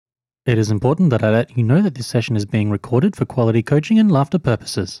It is important that I let you know that this session is being recorded for quality coaching and laughter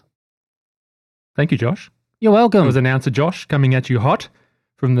purposes. Thank you, Josh. You're That welcome. was announcer Josh coming at you hot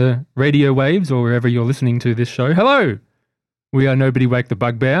from the radio waves or wherever you're listening to this show. Hello. We are Nobody Wake the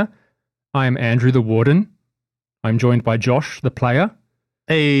Bugbear. I am Andrew the Warden. I'm joined by Josh the player.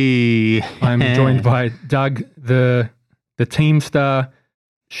 Hey. I'm joined by Doug the Teamster,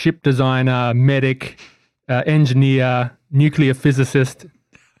 ship designer, medic, engineer, nuclear physicist,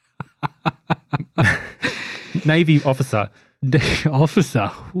 Navy officer.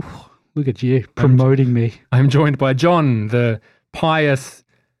 Officer. Ooh, look at you promoting me. I'm joined by John, the pious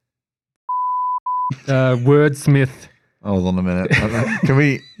wordsmith. Hold on a minute. Can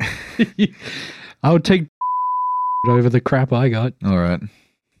we? I would take over the crap I got. All right.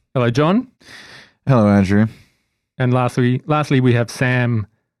 Hello, John. Hello, Andrew. And lastly, we have Sam.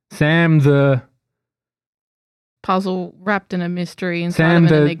 Sam the Puzzle wrapped in a mystery inside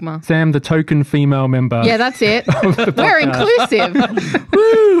of an enigma. Sam the token female member. Yeah, that's it. We're inclusive.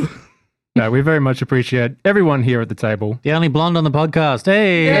 Woo! No, we very much appreciate everyone here at the table. The only blonde on the podcast.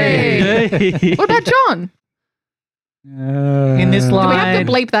 Hey. Hey. What about John? In this Do we have line.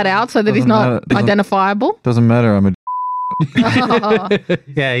 to bleep that out so that he's Doesn't not matter. Doesn't- identifiable? Doesn't matter. I'm a.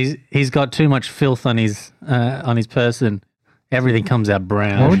 Yeah, he's got too much filth on his person. Everything comes out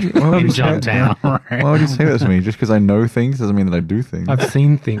brown Why would in you say John Town. Why would you say that to me? Just because I know things doesn't mean that I do things. I've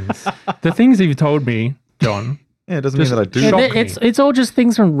seen things. The things you've told me, John. Yeah, it doesn't mean Just that I do. shock me. It's all just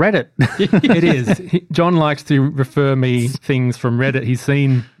things from Reddit. It is. John likes to refer me things from Reddit he's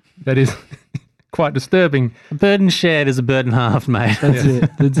seen that is quite disturbing. A burden shared is a burden half, mate. That's it.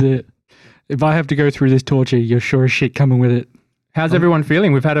 That's it. If I have to go through this torture, you're sure as shit coming with it. How's everyone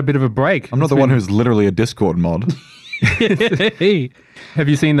feeling? We've had a bit of a break. I'm not the one who's literally a Discord mod. Hey. Have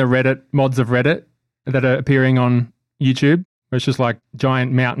you seen the Reddit mods of Reddit that are appearing on YouTube? Where it's just like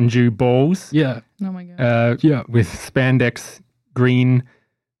giant Mountain Dew balls Yeah. Oh my God. Yeah. with spandex, green,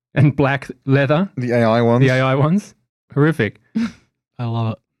 and black leather. The AI ones. The AI ones. Horrific. I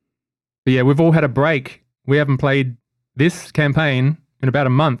love it. But yeah, we've all had a break. We haven't played this campaign in about a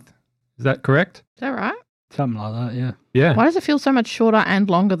month. Is that correct? Is that right? Something like that, yeah. Yeah. Why does it feel so much shorter and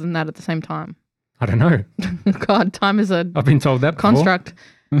longer than that at the same time? I don't know. God, time is a I've been told that before. construct.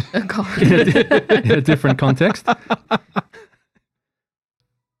 God. In a different context.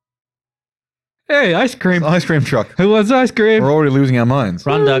 Hey, ice cream. Ice cream truck. Who wants ice cream? We're already losing our minds.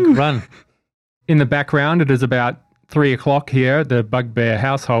 Run, Doug, run. In the background, it is about 3 o'clock here at the Bugbear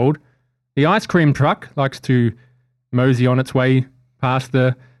household. The ice cream truck likes to mosey on its way past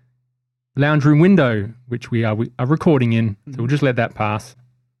the lounge room window, which we are recording in. So we'll just let that pass.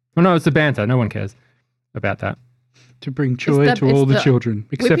 Oh, no, it's the banter. No one cares about that. To bring joy It's to all the the children,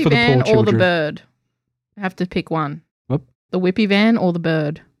 except Whippy for the van poor or children. the bird? I have to pick one. What? The Whippy van or the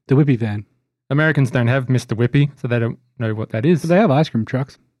bird? The Whippy van. Americans don't have Mr. Whippy, so they don't know what that is. But they have ice cream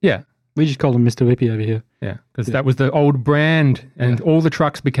trucks. Yeah, We just call them Mr. Whippy over here. yeah, because that was the old brand, and all the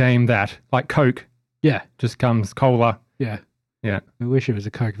trucks became that, like Coke. Yeah. Just comes cola. Yeah. Yeah. I wish it was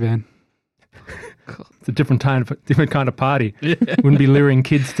a Coke van. It's a different kind of party. Wouldn't be luring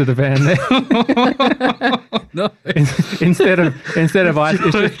kids to the van there. No. instead of ice,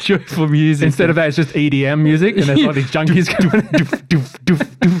 it's just, joyful music. instead of that, it's just EDM music, and there's all these junkies going. Doof, doof,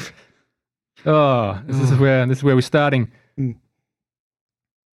 doof, doof. Oh, this is where we're starting. Mm.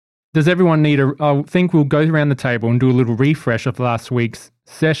 Does everyone need I think we'll go around the table and do a little refresh of last week's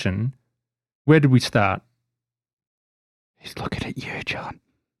session. Where did we start? He's looking at you, John.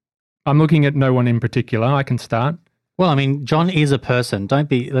 I'm looking at no one in particular. I can start. Well, I mean, John is a person.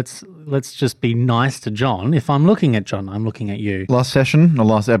 Let's just be nice to John. If I'm looking at John, I'm looking at you. Last session or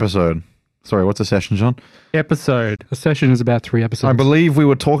last episode? Sorry, what's a session, John? Episode. A session is about 3 episodes. I believe we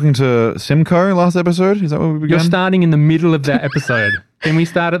were talking to Simcoe last episode. Is that where we began? You're starting in the middle of that episode. Can we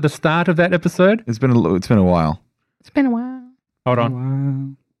start at the start of that episode? It's been a while. It's been a while. Hold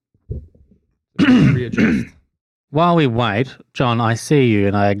on. Wow. Readjust. While we wait, John, I see you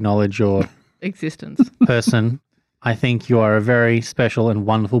and I acknowledge your Existence. person. I think you are a very special and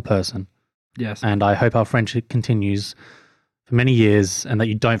wonderful person. Yes. And I hope our friendship continues for many years and that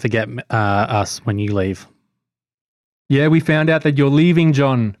you don't forget us when you leave. Yeah, we found out that you're leaving,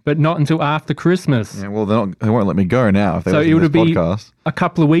 John, but not until after Christmas. Yeah, well, they won't let me go now if they So listen it to would this be- podcast. A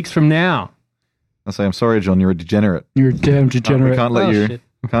couple of weeks from now. I'll say, I'm sorry, John, you're a degenerate. You're a damn We degenerate. can't let Oh, you. shit.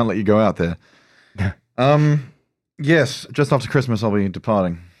 We can't let you go out there. Yes, just after Christmas, I'll be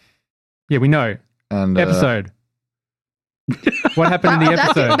departing. Yeah, we know. And Episode. What happened in the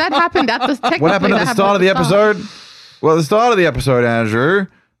episode? That happened at the technically what happened at that the start of the episode? Well, at the start of the episode, Andrew,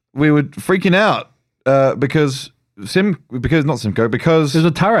 we were freaking out because because There's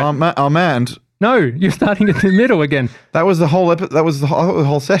a turret. Armand. No, you're starting at the middle again. That was the whole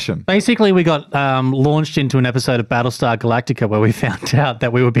whole session. Basically, we got launched into an episode of Battlestar Galactica where we found out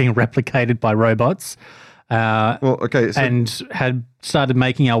that we were being replicated by robots. And had started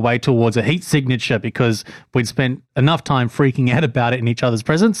making our way towards a heat signature because we'd spent enough time freaking out about it in each other's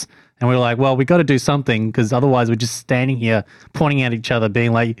presence. And we were like, well, we got to do something because otherwise we're just standing here pointing at each other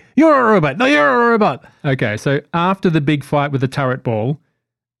being like, you're a robot. No, you're a robot. Okay, so after the big fight with the turret ball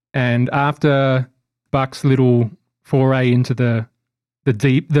and after Buck's little foray into the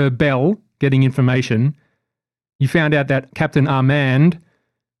bell, getting information, you found out that Captain Armand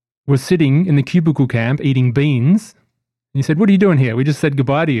was sitting in the cubicle camp eating beans. And he said, what are you doing here? We just said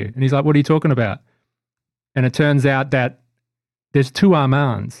goodbye to you. And he's like, what are you talking about? And it turns out that there's two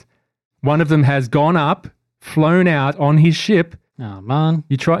Armands. One of them has gone up, flown out on his ship. Oh, man.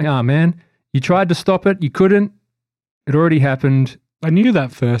 You tried to stop it. You couldn't. It already happened. I knew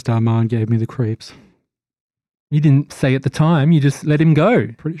that first Armand gave me the creeps. You didn't say at the time. You just let him go.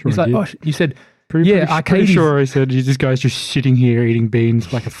 Pretty sure He's I like, did. you said, Pretty Arcades. sure I said, this guy's just sitting here eating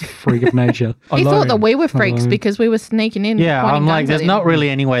beans like a freak of nature. He thought that we were freaks Alone. because we were sneaking in. Yeah, pointing I'm like, guns there's at him. not really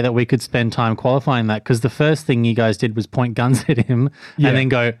any way that we could spend time qualifying that because the first thing you guys did was point guns at him and then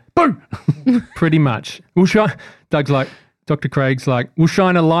go, boom. pretty much. Dr. Craig's like, we'll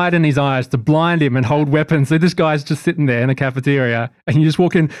shine a light in his eyes to blind him and hold weapons. So this guy's just sitting there in the cafeteria and you just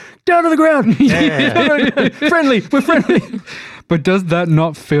walk in, down to the ground. Friendly, we're friendly. But does that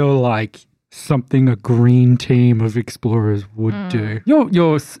not feel like something a green team of explorers would do?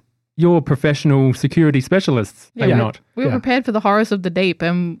 You're professional security specialists, are you not? We were Yeah. prepared for the horrors of the deep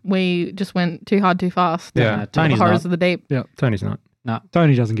and we just went too hard, too fast. Yeah. The Tony's horrors not. of the deep. Tony's not. No,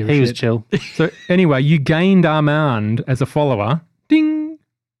 Tony doesn't give a he shit. was chill. So anyway, you gained Armand as a follower. Ding!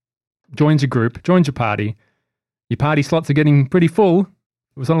 Joins your group, joins your party. Your party slots are getting pretty full.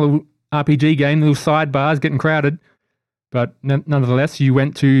 It was on a little RPG game, little sidebars getting crowded. But nonetheless, you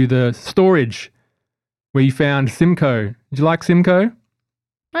went to the storage where you found Simcoe. Did you like Simcoe?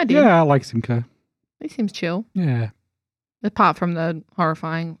 I did. Yeah, I like Simcoe. He seems chill. Yeah. Apart from the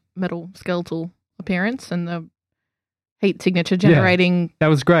horrifying metal skeletal appearance and the heat signature generating That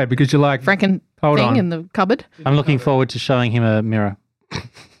was great because you're like, Franken hold thing on. in the cupboard. I'm looking forward to showing him a mirror.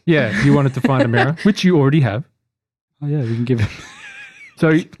 Yeah, you wanted to find a mirror, which you already have. Oh, yeah, we can give him.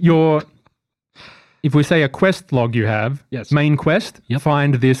 So if we say a quest log you have, Yes. main quest, Yep.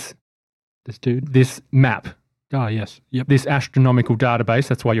 find this This map, Oh, yes. Yep. this astronomical database.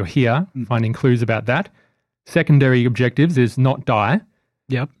 That's why you're here, finding clues about that. Secondary objectives is not die.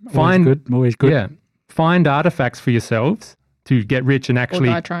 Yep. Find- Always good. Always good. Yeah. Find artifacts for yourselves to get rich and Or actually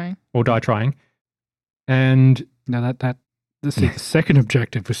die trying. or die trying. And Now the second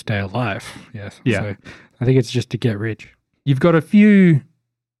objective was stay alive. Yes. Yeah. So I think it's just to get rich. you've got a few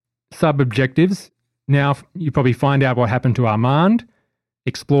sub-objectives. Now you probably find out what happened to Armand,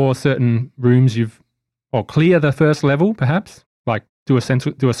 explore certain rooms or clear the first level, perhaps, like do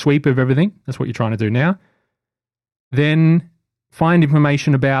a sweep of everything. That's what you're trying to do now. Then find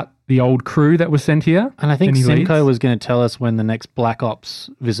information about the old crew that was sent here. And I think Any Simcoe leads? was going to tell us when the next Black Ops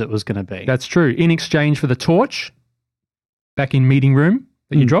visit was going to be. That's true. In exchange for the torch back in meeting room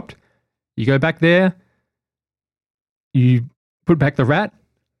that you dropped, you go back there, you put back the rat,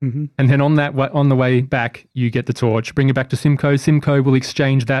 Mm-hmm. and then on the way back, you get the torch, bring it back to Simcoe. Simcoe will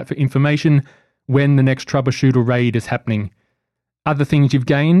exchange that for information when the next troubleshoot or raid is happening. Other things you've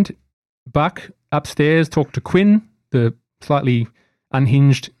gained, Buck upstairs, talk to Quinn, the slightly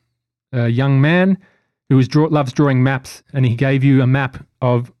unhinged young man who loves drawing maps, and he gave you a map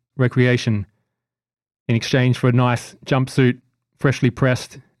of recreation in exchange for a nice jumpsuit, freshly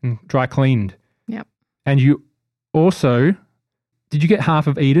pressed and dry cleaned. Yep. And you also, did you get half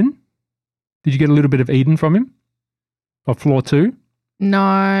of Eden? Did you get a little bit of Eden from him? Of floor 2?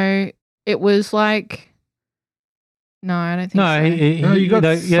 No, it was like. No, I don't think no, so. You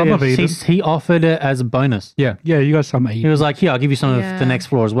got some of Eden. He offered it as a bonus. Yeah, you got some He eight. was like, here, I'll give you some of Yeah. the next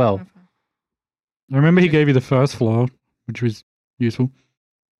floor as well. I remember he gave you the first floor, which was useful.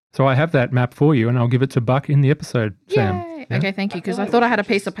 So I have that map for you, and I'll give it to Buck in the episode, Sam. Yay. Yeah? Okay, thank you. Because I thought I had a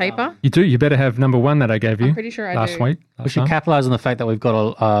piece of paper. You do. You better have number 1 that I gave you I'm pretty sure I last do. week. We last should time. capitalize on the fact that we've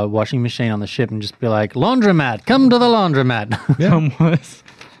got a washing machine on the ship and just be like, laundromat, come to the laundromat. Yeah.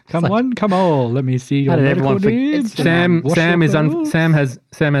 Come on. Let me see your How did medical everyone needs. Sam Wash Sam your is clothes.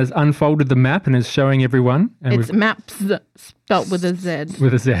 Sam has unfolded the map and is showing everyone, and It's maps spelt with a Z.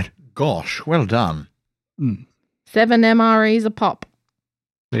 with a Z. Gosh, well done. 7 MREs a pop.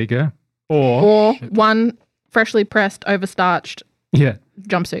 There you go. Or Or one freshly pressed, overstarched yeah.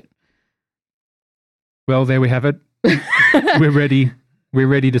 jumpsuit. Well, there we have it. We're ready. We're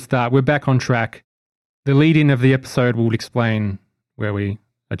ready to start. We're back on track. The lead-in of the episode will explain where we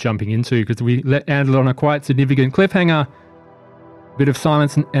are jumping into because we ended on a quite significant cliffhanger. Bit of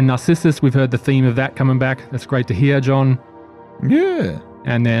Silence and Narcissus. We've heard the theme of that coming back. That's great to hear, John. Yeah,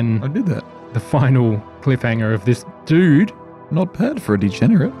 And then I did that. the final cliffhanger of this dude. Not bad for a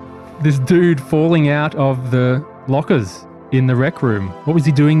degenerate. This dude falling out of the lockers in the rec room. What was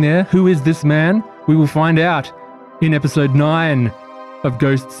he doing there? Who is this man? We will find out in episode 9 of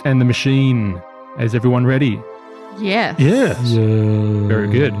Ghosts and the Machine. Is everyone ready? Yes. Yes. Very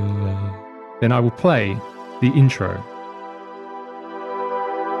good. Then I will play the intro.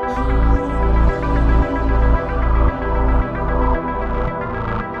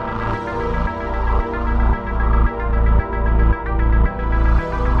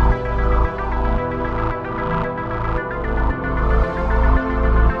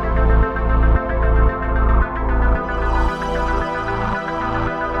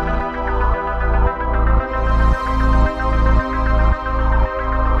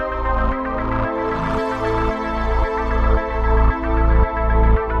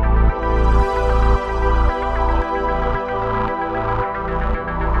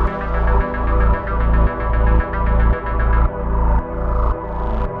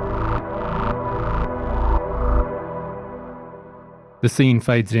 The scene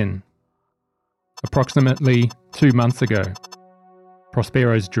fades in. Approximately 2 months ago.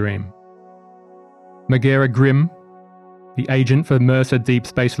 Prospero's dream. Megara Grimm, the agent for Mercer Deep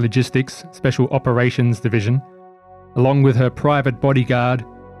Space Logistics Special Operations Division, along with her private bodyguard,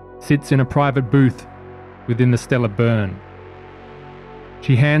 sits in a private booth within the stellar burn.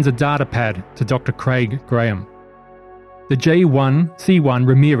 She hands a data pad to Dr. Craig Graham. The J1C1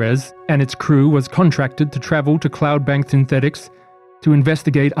 Ramirez and its crew was contracted to travel to Cloudbank Synthetics to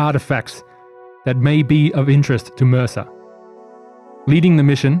investigate artifacts that may be of interest to Mercer. Leading the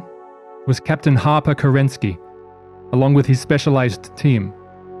mission was Captain Harper Kerensky, along with his specialized team.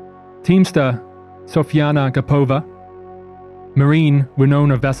 Teamster Sofiana Gapova, Marine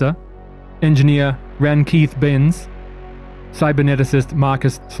Winona Vessa, Engineer Rankeith Benz, Cyberneticist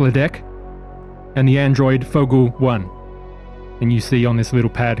Marcus Sledek, and the android Fogel 1. And you see on this little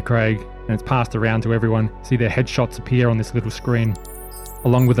pad, Craig, and it's passed around to everyone, see their headshots appear on this little screen,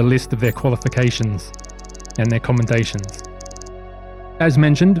 along with a list of their qualifications and their commendations. As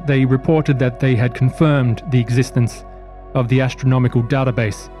mentioned, they reported that they had confirmed the existence of the astronomical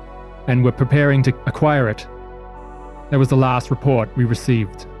database and were preparing to acquire it. That was the last report we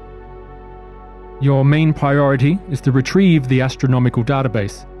received. Your main priority is to retrieve the astronomical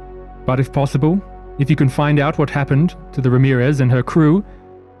database, but if possible, if you can find out what happened to the Ramirez and her crew,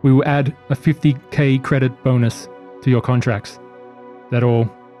 we will add a 50k credit bonus to your contracts. That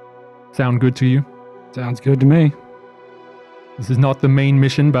all sound good to you? Sounds good to me. This is not the main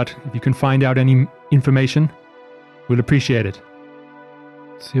mission, but if you can find out any information, we'll appreciate it.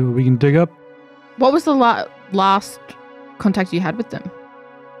 See what we can dig up. What was the last contact you had with them?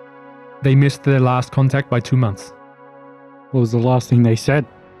 They missed their last contact by 2 months. What was the last thing they said?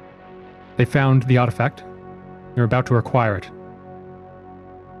 They found the artifact. They're about to acquire it.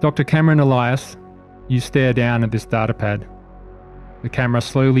 Dr. Cameron Elias, you stare down at this datapad. The camera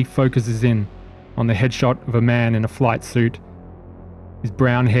slowly focuses in on the headshot of a man in a flight suit, his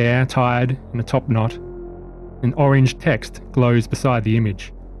brown hair tied in a top knot. An orange text glows beside the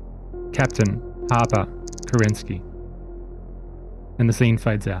image. Captain Harper Kerensky. And the scene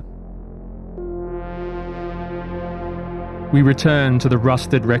fades out. We return to the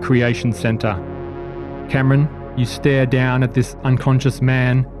rusted recreation centre. Cameron, you stare down at this unconscious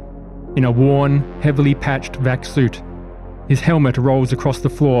man in a worn, heavily patched vac suit. His helmet rolls across the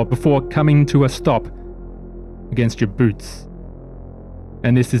floor before coming to a stop against your boots.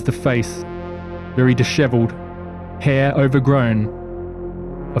 And this is the face, very dishevelled, hair overgrown,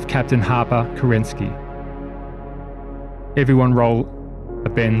 of Captain Harper Kerensky. Everyone roll a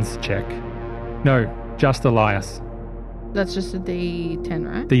Benz check. No, just Elias. That's just a D10,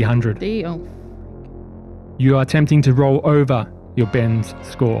 right? D100. D, oh. You are attempting to roll over your Benz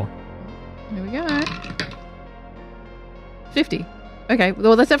score. Here we go. 50. Okay,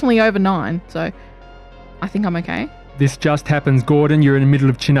 well, that's definitely over 9, so I think I'm okay. This just happens. Gordon, you're in the middle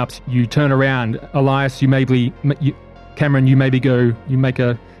of chin-ups. You turn around. Elias, Cameron, you maybe go, you make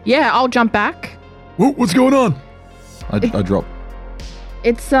a... Yeah, I'll jump back. What's going on? I drop.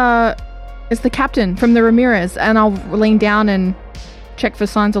 It's the captain from the Ramirez, and I'll lean down and check for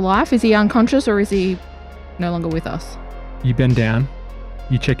signs of life. Is he unconscious or is he no longer with us? You bend down.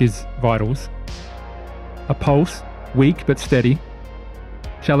 You check his vitals. A pulse, weak but steady.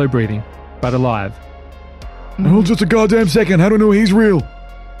 Shallow breathing, but alive. Oh, just a goddamn second. How do I know he's real?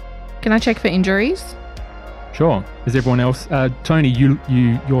 Can I check for injuries? Sure. Is everyone else? Tony,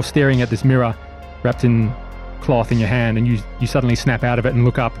 you're staring at this mirror wrapped in cloth in your hand, and you suddenly snap out of it and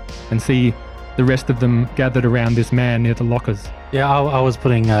look up and see the rest of them gathered around this man near the lockers. Yeah, I was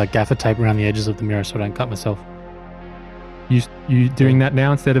putting gaffer tape around the edges of the mirror so I don't cut myself. You doing that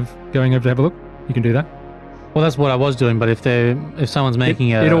now instead of going over to have a look? You can do that. Well, that's what I was doing, but if someone's making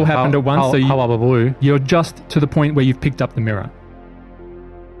it all happened at once, so you, you're just to the point where you've picked up the mirror.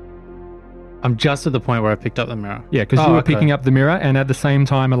 I'm just at the point where I picked up the mirror. Yeah, because you were picking up the mirror, and at the same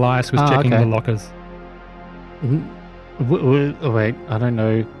time, Elias was checking the lockers. Wait, I don't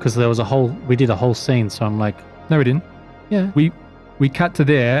know, because we did a whole scene, so I'm like... No, we didn't. Yeah. We cut to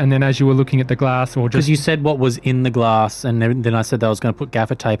there, and then as you were looking at the glass, or just... Because you said what was in the glass, and then I said that I was going to put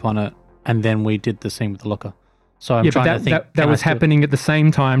gaffer tape on it, and then we did the scene with the locker. So I'm trying to think... that was happening at the same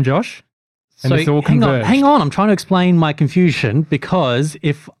time, Josh. And so it's all converged. Hang on, I'm trying to explain my confusion, because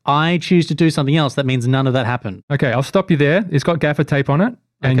if I choose to do something else, that means none of that happened. Okay, I'll stop you there. It's got gaffer tape on it,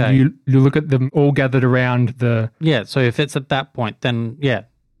 and you look at them all gathered around the... Yeah, so if it's at that point, then yeah.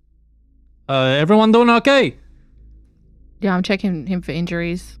 Everyone doing okay? Yeah, I'm checking him for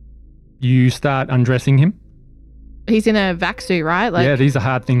injuries. You start undressing him. He's in a vac suit, right? Yeah, these are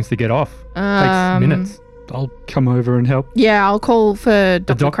hard things to get off. Takes minutes. I'll come over and help. Yeah, I'll call for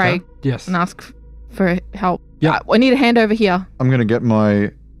Dr. doctor? Craig Yes. and ask for help. Yeah. I need a hand over here. I'm going to get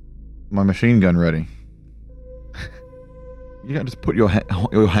my machine gun ready. You can't just put your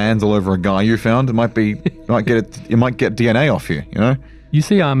hands all over a guy you found. It might be, you might get DNA off you, you know? You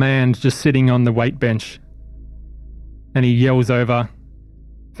see Armand just sitting on the weight bench, and he yells over,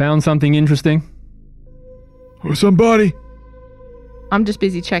 "Found something interesting?" Or somebody. I'm just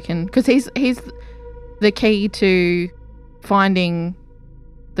busy checking because he's the key to finding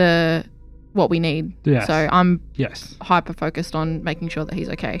what we need. Yes. So I'm Yes. hyper focused on making sure that he's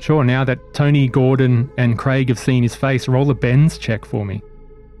okay. Sure, now that Tony, Gordon, and Craig have seen his face, roll a Ben's check for me.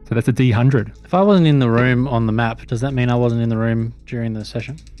 So that's a D100. If I wasn't in the room on the map, does that mean I wasn't in the room during the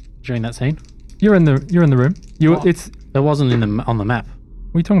session? During that scene? You're in the room. There wasn't on the map.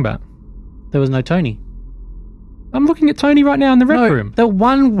 What are you talking about? There was no Tony. I'm looking at Tony right now in the rec room. The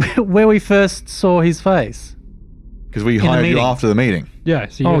one where we first saw his face. Because we hired you meeting. after the meeting. Yeah.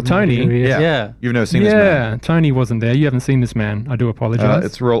 So you Oh, have no idea Tony. who he is. Yeah. You've never seen this man. Yeah, Tony wasn't there. You haven't seen this man. I do apologize.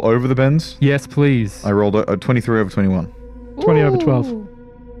 It's roll over the bends. Yes, please. I rolled a 23 over 21. 20 over 12. Ooh.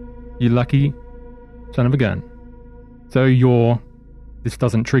 You lucky son of a gun. So this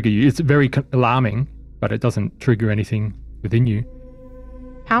doesn't trigger you. It's very alarming, but it doesn't trigger anything within you.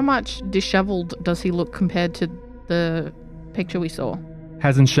 How much disheveled does he look compared to the picture we saw?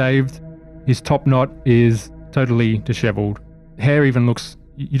 Hasn't shaved. His top knot is totally disheveled. Hair even looks...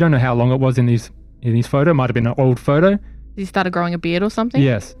 You don't know how long it was in his photo. It might have been an old photo. He started growing a beard or something?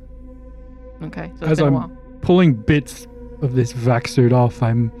 Yes. Okay, so it's As been a I'm while. pulling bits of this vac suit off,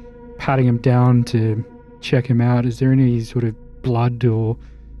 I'm patting him down to check him out. Is there any sort of blood or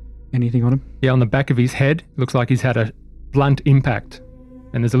anything on him? Yeah, on the back of his head, looks like he's had a blunt impact.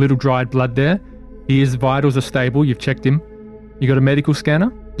 And there's a little dried blood there. His vitals are stable. You've checked him. You got a medical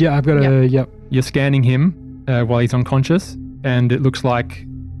scanner? Yeah, I've got Yep. You're scanning him while he's unconscious, and it looks like,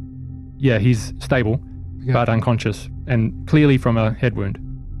 he's stable, Okay. but unconscious, and clearly from a head wound.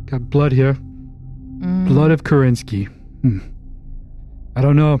 Got blood here. Mm. Blood of Kerensky. I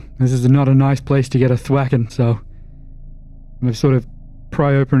don't know. This is not a nice place to get a thwacking, so I've sort of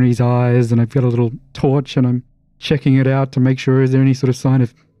pry open his eyes, and I've got a little torch, and I'm checking it out to make sure, is there any sort of sign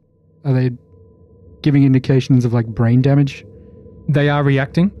of... Are they giving indications of, like, brain damage? They are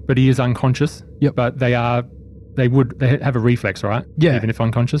reacting, but he is unconscious. Yep. But they have a reflex, right? Yeah. Even if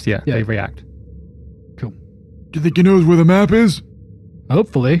unconscious, Yeah. they react. Cool. Do you think he knows where the map is?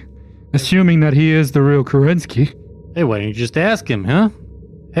 Hopefully. Assuming that he is the real Kerensky. Hey, why don't you just ask him, huh?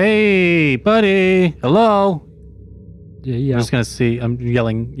 Hey, buddy. Hello. Yeah. I'm just going to see. I'm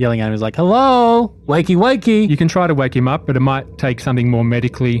yelling at him. He's like, hello. Wakey, wakey. You can try to wake him up, but it might take something more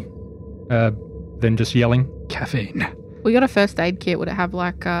medically than just yelling. Caffeine. We got a first aid kit. Would it have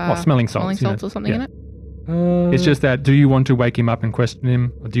like smelling salts, or something in it? It's just that, do you want to wake him up and question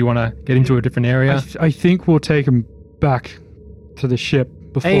him? Or do you want to get him to a different area? I think we'll take him back to the ship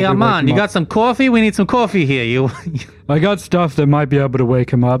before Hey, we wake Armand, him you up. got some coffee? We need some coffee here. I got stuff that might be able to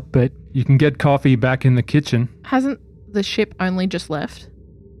wake him up, but You can get coffee back in the kitchen. Hasn't the ship only just left?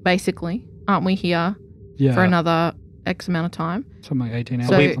 Basically, aren't we here yeah, for another X amount of time? something like 18 hours.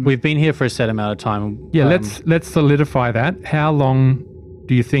 So- We've been here for a set amount of time. Yeah, let's solidify that. How long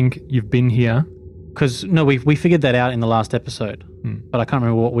do you think you've been here? Because, no, we figured that out in the last episode. but I can't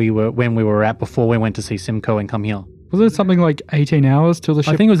remember when we were at before we went to see Simcoe and come here. Was it something like 18 hours till the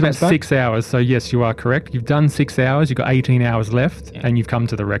ship I think it was about comes back? 6 hours. So yes, you are correct. You've done 6 hours. You've got 18 hours left, and you've come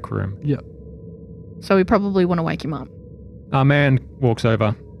to the rec room. Yeah. So we probably want to wake him up. Our man walks over.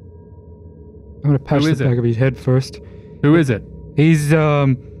 I'm going to patch Who the is it? back of his head first. Who is it? He's,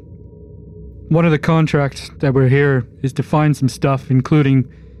 one of the contracts that we're here is to find some stuff, including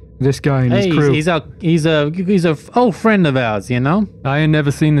this guy and Hey, his crew. he's a old friend of ours, you know. I ain't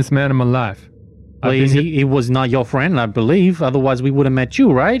never seen this man in my life. Well, I've been here- he was not your friend, I believe. Otherwise, we would have met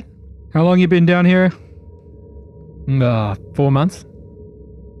you, right? How long you been down here? 4 months.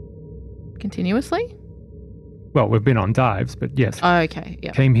 Continuously? Well, we've been on dives, but yes. Oh, okay.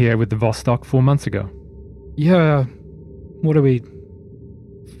 Yeah. Came here with the Vostok 4 months ago. Yeah. What are we?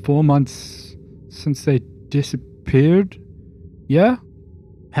 4 months since they disappeared? Yeah?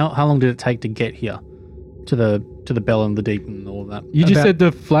 How long did it take to get here, to the Bell and the Deep and all of that? You just About- said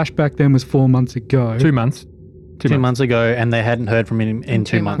the flashback then was 4 months ago. 2 months. 2 months ago, and they hadn't heard from him in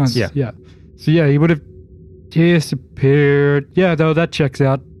 2 months. Yeah. Yeah. So yeah, he would have disappeared. Yeah, though that checks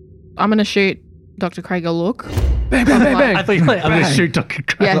out. I'm going to shoot Dr. Craig a look. Bang, bang, bang, bang. I thought you were like, I'm going to shoot Dr.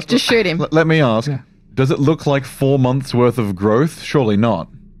 Craig. Yeah, just shoot him. Let me ask. Yeah. Does it look like 4 months worth of growth? Surely not.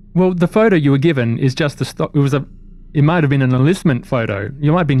 Well, the photo you were given is just the stock. It might have been an enlistment photo.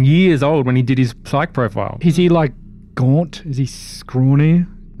 You might have been years old when he did his psych profile. Is he like gaunt? Is he scrawny?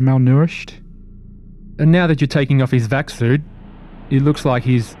 Malnourished? And now that you're taking off his vac suit, it looks like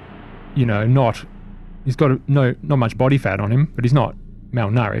he's, not. He's got not much body fat on him, but he's not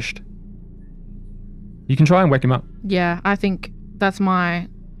malnourished. You can try and wake him up. Yeah, I think that's my...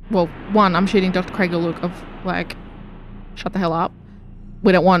 Well, one, I'm shooting Dr. Craig a look of, like, shut the hell up.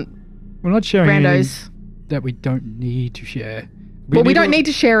 We don't want We're not sharing anything randos. that we don't need to share. Well, we don't need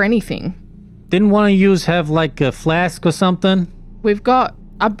to share anything. Didn't one of you have like a flask or something? We've got...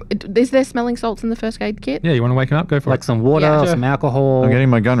 is there smelling salts in the first aid kit? Yeah, you want to wake him up? Go for Like it. some water, Yeah. some alcohol? I'm getting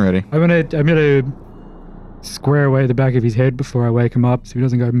my gun ready. I'm gonna square away the back of his head before I wake him up so he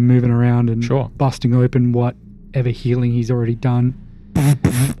doesn't go moving around and Sure. busting open whatever healing he's already done.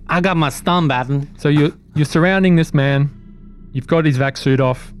 I got my stun button. So you're surrounding this man. You've got his vac suit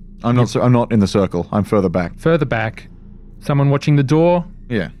off. I'm not in the circle. I'm further back. Further back, someone watching the door.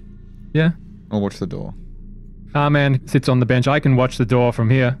 Yeah. Yeah. I'll watch the door. Our man sits on the bench. I can watch the door from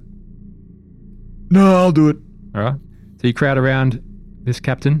here. No, I'll do it. All right. So you crowd around this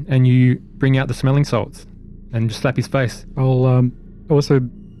captain and you bring out the smelling salts and just slap his face. I'll also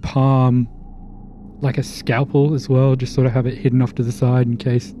palm like a scalpel as well, just sort of have it hidden off to the side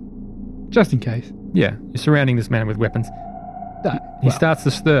just in case. Yeah, you're surrounding this man with weapons. He starts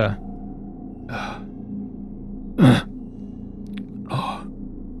to stir.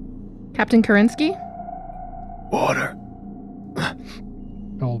 Captain Kerensky? Water.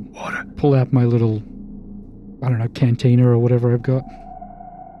 I'll pull out my little, I don't know, cantina or whatever I've got.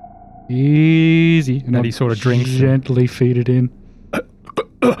 Easy. And I'll he sort of drinks and- Gently feed it in.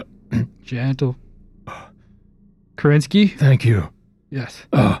 Gentle. Kerensky? Thank you. Yes.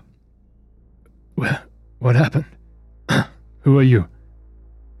 What happened? Who are you?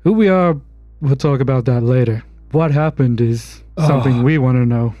 Who we are, we'll talk about that later. What happened is something we want to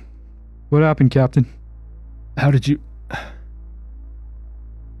know. What happened, Captain? How did you...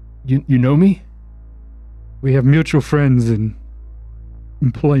 You know me? We have mutual friends in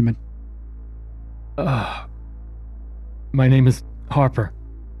employment. My name is Harper.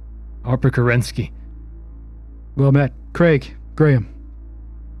 Harper Kerensky. Well met. Craig. Graham.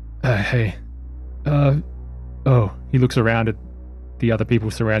 Hey. He looks around at the other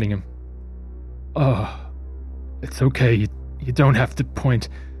people surrounding him. It's okay. You don't have to point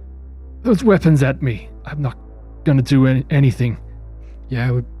those weapons at me. I'm not gonna do anything.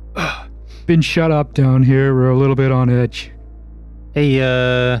 Yeah, we've been shut up down here. We're a little bit on edge. Hey,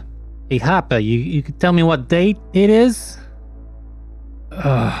 Harper, you could tell me what date it is?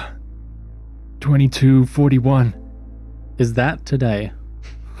 2241. Is that today?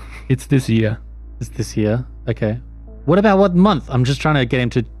 It's this year. Is this year? Okay. What about what month? I'm just trying to get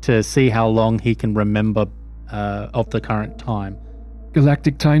him to see how long he can remember of the current time.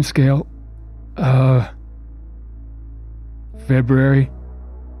 Galactic timescale. February.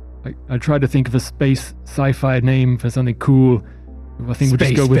 I tried to think of a space sci-fi name for something cool. I think we'll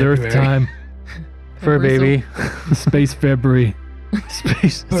just go with Space Earth February. time. Fur baby. Space February.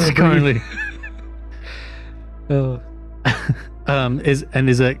 Space. Currently.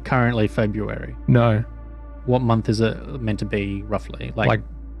 Is it currently February? No, What month is it meant to be roughly? like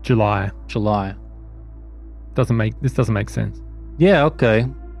July. July. This doesn't make sense. Yeah, okay.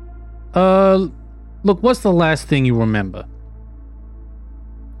 Look, what's the last thing you remember?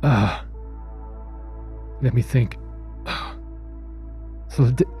 Let me think.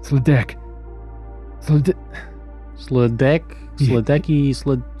 Sladek. Sladeki.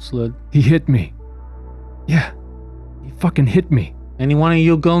 He hit me. Yeah. He fucking hit me. Any one of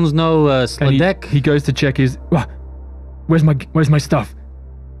you goons know And Sladek? he goes to check his... Where's my stuff?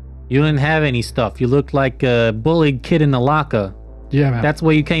 You didn't have any stuff. You looked like a bullied kid in the locker. Yeah, man. That's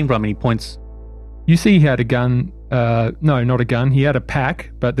where you came from. And he points. You see he had a gun. No, not a gun. He had a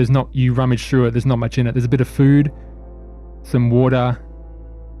pack, but you rummage through it, there's not much in it. There's a bit of food, some water,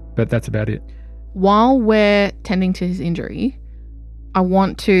 but that's about it. While we're tending to his injury, I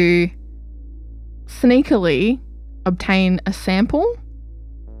want to sneakily obtain a sample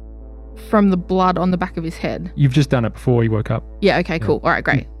from the blood on the back of his head. You've just done it before he woke up. Yeah, okay, cool. All right,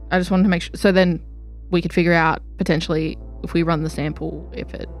 great. I just wanted to make sure. So then we could figure out potentially if we run the sample,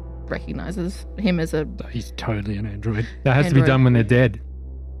 if it recognizes him as a... He's totally an android. That has to be Android. done when they're dead.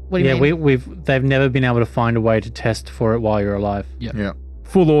 What do you mean? They've never been able to find a way to test for it while you're alive. Yeah.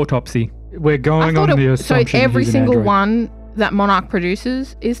 Full autopsy. We're going on the assumption so every he's an single android. one that Monarch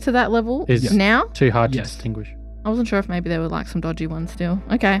produces is to that level Is- now? Too hard to Yes. distinguish. I wasn't sure if maybe there were like some dodgy ones still.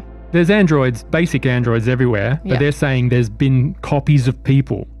 Okay. There's androids, basic androids everywhere, but Yeah. they're saying there's been copies of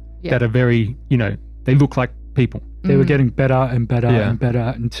people Yeah. that are very, they look like people. They were getting better and better Yeah. and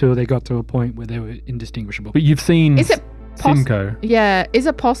better until they got to a point where they were indistinguishable. But you've seen Is it Simcoe. Yeah, is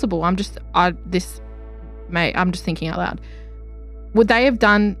it possible? I'm just thinking out loud. Would they have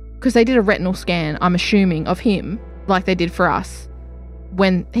done, because they did a retinal scan, I'm assuming, of him, like they did for us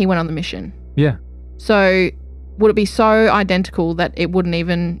when he went on the mission. Yeah. So would it be so identical that you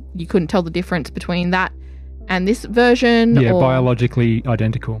couldn't tell the difference between that and this version? Yeah, or, biologically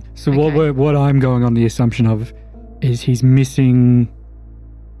identical. So Okay. what I'm going on the assumption of is he's missing...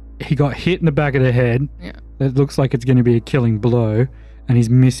 He got hit in the back of the head. Yeah. It looks like it's going to be a killing blow. And he's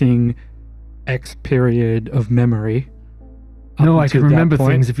missing X period of memory. up No, I until can that remember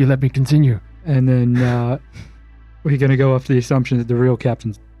point. things if you let me continue. And then we're going to go off the assumption that the real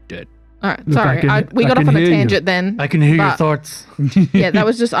captain's dead. All right, Look, sorry. We I got can off on a hear you. tangent then. I can hear your But- thoughts. Yeah, that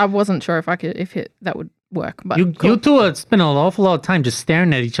was just, I wasn't sure if that would work. But You cool. two are spending an awful lot of time just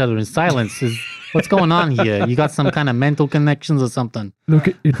staring at each other in silence. What's going on here? You got some kind of mental connections or something? Look,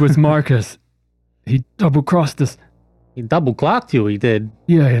 it was Marcus. He double-crossed us. He double clocked you. He did.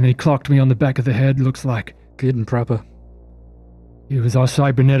 Yeah, and he clocked me on the back of the head, looks like. Good and proper. He was our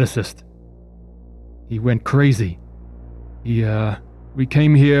cyberneticist. He went crazy. We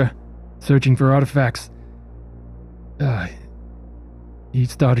came here searching for artifacts. He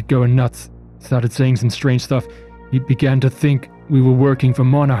started going nuts, started saying some strange stuff. He began to think we were working for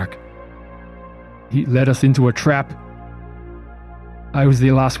Monarch. He led us into a trap. I was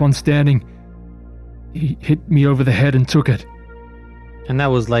the last one standing. He hit me over the head and took it. And that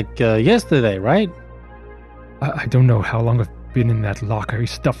was like yesterday, right? I don't know how long I've been in that locker. He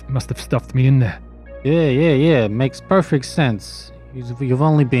must have stuffed me in there. Yeah. Makes perfect sense. You've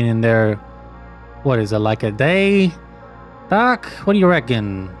only been in there, what is it, like a day? Doc, what do you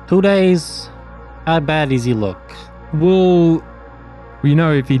reckon? 2 days? How bad does he look? We'll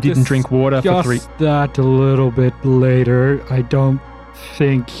Well, if he didn't drink water for 3... discuss that a little bit later. I don't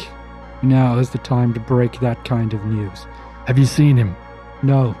think now is the time to break that kind of news. Have you seen him?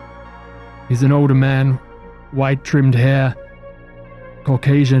 No. He's an older man, white trimmed hair,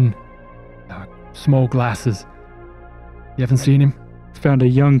 Caucasian, small glasses. You haven't seen him? Found a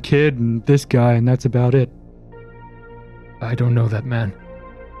young kid and this guy, and that's about it. I don't know that man.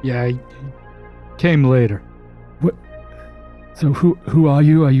 Yeah, he came later. So who are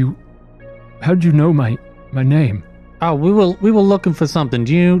you? How did you know my name? Oh, we were looking for something.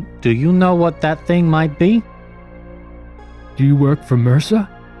 Do you know what that thing might be? Do you work for Mercer?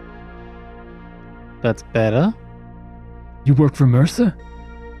 That's better. You work for Mercer?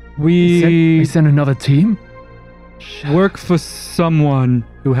 We They sent another team? work for someone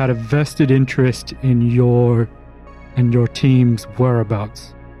who had a vested interest in your team's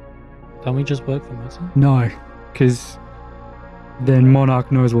whereabouts. Don't we just work for Mercer? No, because then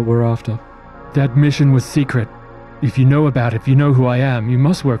Monarch knows what we're after. That mission was secret. If you know about it, if you know who I am, you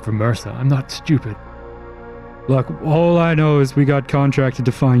must work for Mercer. I'm not stupid. Look, all I know is we got contracted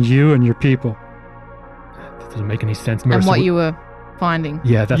to find you and your people. That doesn't make any sense. Mercer and what you were finding.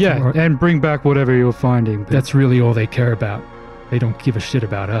 Yeah, that's Yeah, and bring back whatever you're finding. but- that's really all they care about. They don't give a shit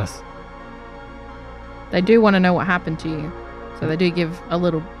about us. They do want to know what happened to you. So they do give a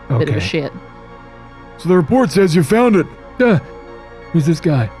little bit of Okay. a shit. So the report says you found it. Who's this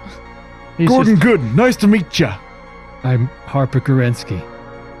guy? He's Gordon just- Good, nice to meet ya. I'm Harper Kerensky.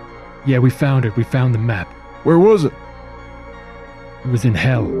 Yeah, we found it. We found the map. Where was it? It was in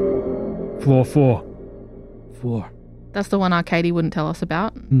hell. Floor 4. 4. That's the one Arcady wouldn't tell us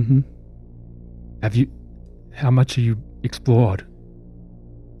about. Mm-hmm. How much have you explored?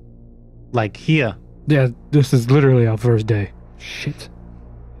 Like here. Yeah, this is literally our first day. Shit.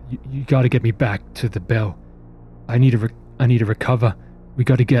 You gotta get me back to the bell. I need to recover. We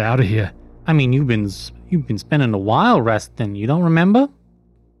gotta get out of here. I mean, you've been spending a while resting. You don't remember?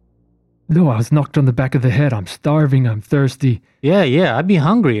 No, I was knocked on the back of the head. I'm starving. I'm thirsty. Yeah. I'd be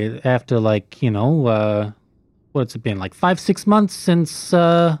hungry after what's it been, like 5-6 months since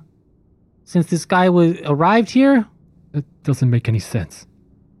this guy arrived here? That doesn't make any sense.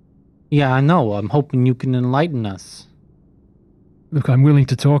 Yeah, I know. I'm hoping you can enlighten us. Look, I'm willing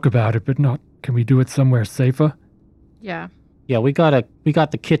to talk about it, but not. Can we do it somewhere safer? Yeah. Yeah, we got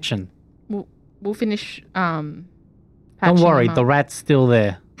the kitchen. We'll finish. Don't worry, the rat's still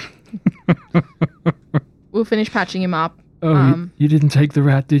there. We'll finish patching him up. Oh, you didn't take the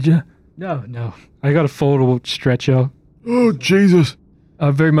rat, did you? No. I got a foldable stretcher Oh, Jesus.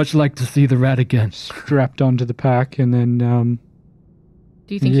 I'd very much like to see the rat again. strapped onto the pack, and then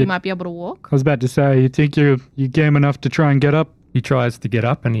Do you think Yeah. you might be able to walk? I was about to say, you think you game enough to try and get up? He tries to get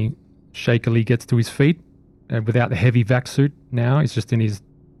up and he shakily gets to his feet without the heavy vac suit now. He's just in his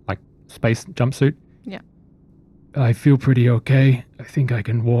space jumpsuit. Yeah. I feel pretty okay. I think I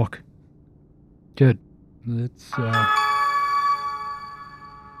can walk. Good. Let's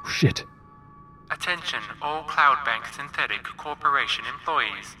Shit. Attention all Cloudbank Synthetic Corporation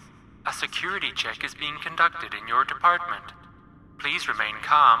employees. A security check is being conducted in your department. Please remain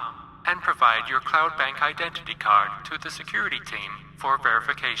calm and provide your Cloudbank identity card to the security team for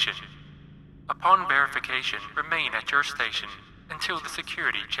verification. Upon verification, remain at your station until the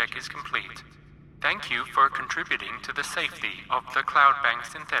security check is complete. Thank you for contributing to the safety of the Cloudbank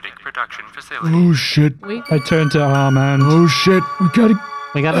Synthetic Production Facility. Oh, shit. I turn to Armand. Oh, shit.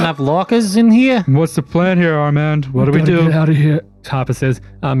 We got enough lockers in here? What's the plan here, Armand? What do we Gotta do? Get out of here. Harper says.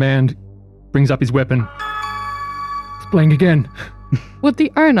 Armand brings up his weapon. It's playing again. With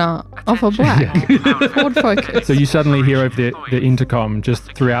the owner of a black Ford Focus. So you suddenly hear over the intercom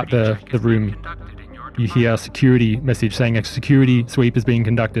just throughout the room. You hear a security message saying a security sweep is being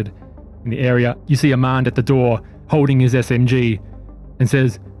conducted in the area. You see Armand at the door holding his SMG and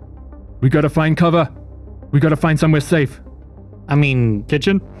says, "We gotta find cover. We gotta find somewhere safe." I mean,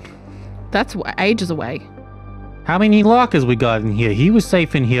 Kitchen? That's ages away. how many lockers we got in here? He was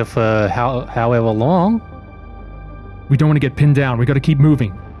safe in here for however long. We don't want to get pinned down. We gotta keep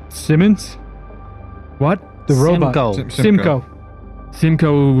moving. Simmons? What? The robot. Simcoe.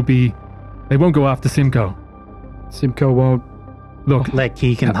 Simcoe will be... They won't go after Simcoe. Simcoe won't. Look, Like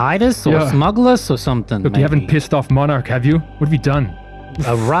he can hide us or Yeah. smuggle us or something. you haven't pissed off Monarch, have you? What have you done?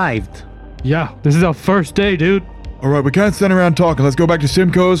 Arrived. Yeah, this is our first day, dude. All right, we can't stand around talking. Let's go back to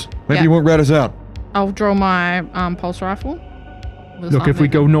Simcoe's. Maybe Yeah. he won't rat us out. I'll draw my pulse rifle. with a Look, if we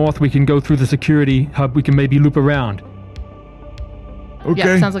sight go north, we can go through the security hub. We can maybe loop around.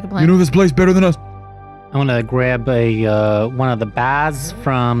 Okay. sounds like a plan. You know this place better than us. I want to grab a one of the bars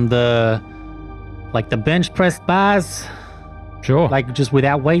from the bench press bars, Sure. just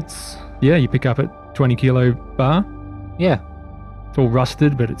without weights. Yeah, you pick up a 20-kilo bar. Yeah. It's all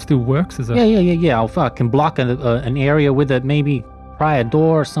rusted, but it still works as a... Yeah. I'll fucking block an area with it, maybe pry a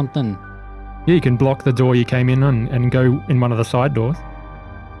door or something. Yeah, you can block the door you came in on and go in one of the side doors.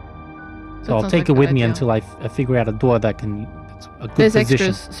 So I'll sounds take like it with a me good until I figure out a door that's a good There's position.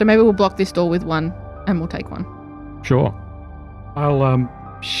 extras, so maybe we'll block this door with one, and we'll take one. Sure. I'll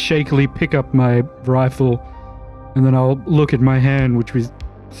shakily pick up my rifle, and then I'll look at my hand, which was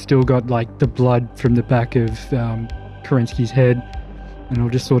still got the blood from the back of Kerensky's head, and I'll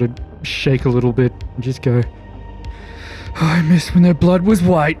just sort of shake a little bit and just go, "Oh, I miss when their blood was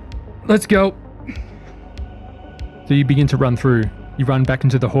white. Let's go." So you begin to run through. You run back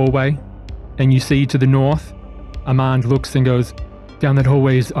into the hallway, and you see to the north, Armand looks and goes, "Down that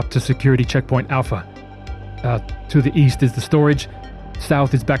hallway is up to security checkpoint Alpha. To the east is the storage.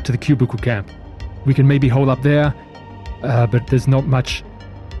 South is back to the cubicle camp. We can maybe hold up there, but there's not much.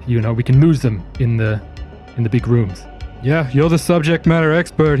 We can lose them in the big rooms." Yeah, you're the subject matter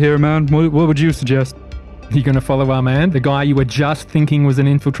expert here, man. What would you suggest? You gonna follow Armand, the guy you were just thinking was an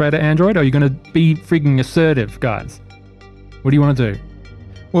infiltrator android, or are you gonna be frigging assertive, guys? What do you want to do?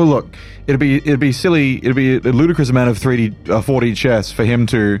 Well, look, it'd be silly. It'd be a ludicrous amount of 4D chess for him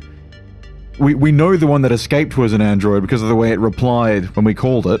to. We know the one that escaped was an android because of the way it replied when we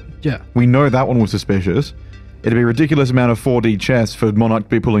called it. Yeah. We know that one was suspicious. It'd be a ridiculous amount of 4D chess for Monarch to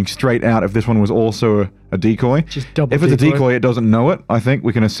be pulling straight out if this one was also a decoy. Just double If it's a decoy. decoy, it doesn't know it. I think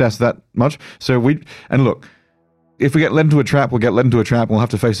we can assess that much. So look, if we get led into a trap, we'll get led into a trap. We'll have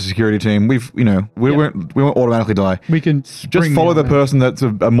to face the security team. We won't automatically die. We can Just follow the person that's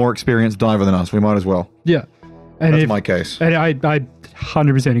a more experienced diver than us. We might as well. Yeah. And That's my case. And I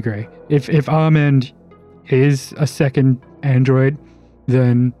 100% agree. If Armand is a second android,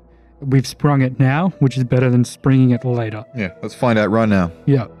 then we've sprung it now, which is better than springing it later. Yeah, let's find out right now.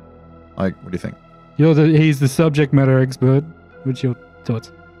 Yeah. What do you think? He's the subject matter expert. What's your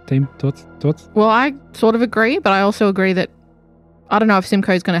thoughts? Team, thoughts? Well, I sort of agree, but I also agree that I don't know if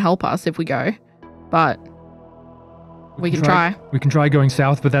Simcoe's going to help us if we go, but we can try. We can try going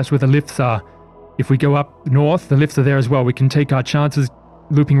south, but that's where the lifts are. If we go up north, the lifts are there as well. We can take our chances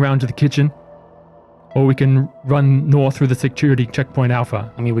looping round to the kitchen, or we can run north through the security checkpoint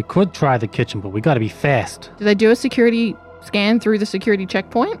Alpha. I mean, we could try the kitchen, but we got to be fast. Do they do a security scan through the security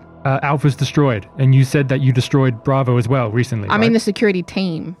checkpoint? Alpha's destroyed, and you said that you destroyed Bravo as well recently. I mean the security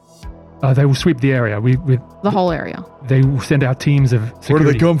team. They will sweep the area. The whole area. They will send out teams of security. Where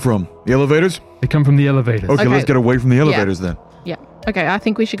do they come from? The elevators? They come from the elevators. Okay, let's get away from the elevators then. Yeah. Okay, I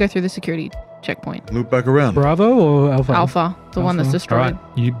think we should go through the security checkpoint. Loop back around. Bravo or Alpha? Alpha, the one that's Alpha. destroyed. All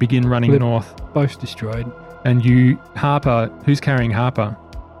right, you begin running north. Both destroyed. And Harper, who's carrying Harper?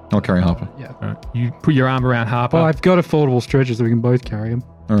 I'll carry Harper. Yeah. All right, you put your arm around Harper. Well, I've got a foldable stretcher so we can both carry him.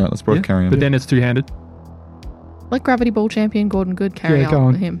 All right, let's both carry him. But then it's two-handed. Let Gravity Ball champion Gordon Good carry go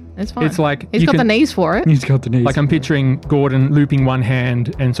on. him. It's fine. It's like He's got the knees for it. He's got the knees. Like I'm picturing Gordon looping one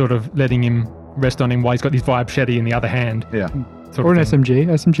hand and sort of letting him rest on him while he's got his vibe shetty in the other hand. Yeah. Sort Or of an thing. SMG.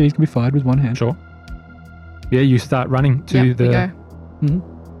 SMGs can be fired with one hand. Sure. Yeah, you start running to Yep, we go.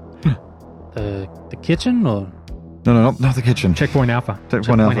 The kitchen or? No, not the kitchen. checkpoint Alpha.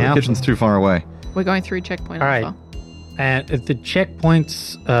 Checkpoint Alpha. The Alpha. kitchen's too far away. We're going through checkpoint All right. Alpha. And at the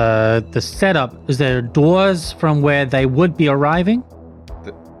checkpoints, the setup, is there doors from where they would be arriving?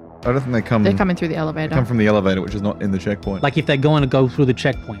 I don't think they come. They're coming through the They elevator. come from the elevator, which is not in the checkpoint. Like if they're going to go through the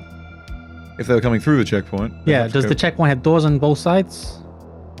checkpoint. If they were coming through the checkpoint. they'd Yeah, have to does go- the checkpoint have doors on both sides?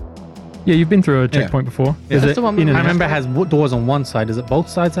 Yeah, you've been through a checkpoint before. Is That's it the one we in and went I out? remember it has doors on one side. Is it both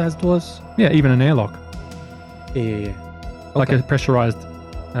sides that has doors? Yeah, even an airlock. Yeah. Like Okay. a pressurized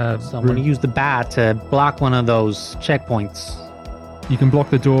So I'm going room. to use the bat to block one of those checkpoints. You can block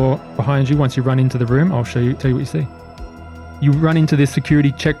the door behind you once you run into the room. I'll tell you what you see. You run into this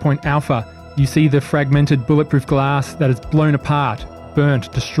security checkpoint Alpha. You see the fragmented bulletproof glass that is blown apart,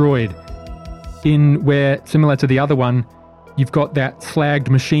 burnt, destroyed. In where, similar to the other one, you've got that slagged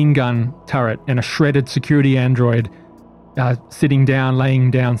machine gun turret and a shredded security android sitting down, laying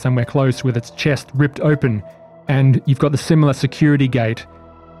down somewhere close with its chest ripped open. And you've got the similar security gate,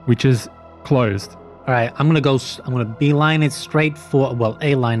 which is closed. All right, I'm going to beeline it straight for, well,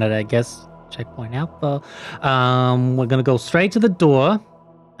 A-line it, I guess. Checkpoint Alpha. We're going to go straight to the door.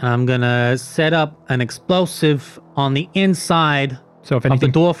 And I'm going to set up an explosive on the inside So if of the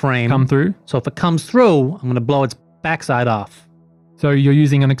anything door frame. come through, So if it comes through, I'm going to blow its backside off. so you're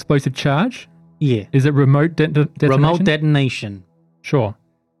using an explosive charge? Yeah. Is it remote detonation? Remote detonation. Sure.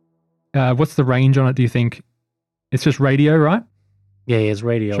 What's the range on it, do you think? It's just radio, right? Yeah, it's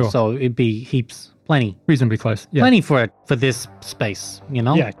radio. Sure. So it'd be heaps. Plenty. Reasonably close. Yeah. Plenty for this space, you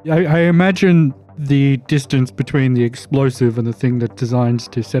know? Yeah, I imagine the distance between the explosive and the thing that designs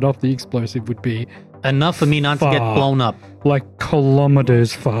to set off the explosive would be Enough for me not to get Far. blown up. like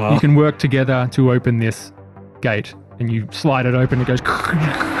kilometers far. You can work together to open this gate, and you slide it open, it goes...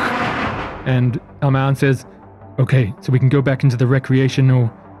 And Armand says, okay, so we can go back into the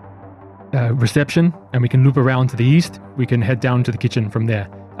recreational reception, and we can loop around to the east. We can head down to the kitchen from there.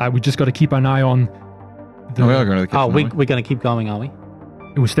 We just got to keep an eye on the... Oh, we are going to the kitchen. Oh, aren't we're going to keep going, are we?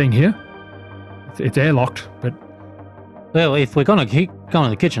 We're staying here? It's airlocked, but Well, if we're going to keep going to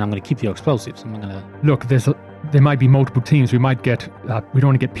the kitchen, I'm going to keep the explosives. I'm going to... look, there might be multiple teams. We might get, we don't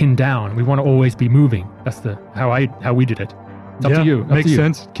want to get pinned down. We want to always be moving. That's how we did it. It's up to you. Up Makes to you.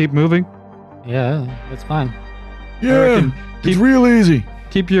 sense. Keep moving. Yeah, that's fine. Yeah, reckon it's real easy.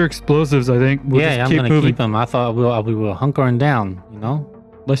 Keep your explosives, I think. We'll yeah, just I'm keep going to moving. keep them. I thought we were hunkering down, you know?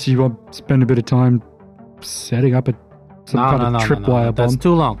 Unless you want to spend a bit of time setting up some kind of tripwire That's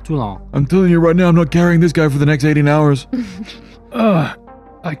bomb. too long. I'm telling you right now, I'm not carrying this guy for the next 18 hours.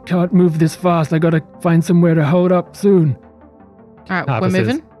 I can't move this fast. I got to find somewhere to hold up soon. All right, Harper we're says.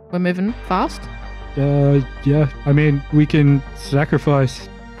 moving. We're moving fast. Yeah. I mean, we can sacrifice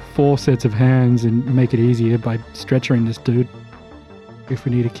 4 sets of hands and make it easier by stretchering this dude if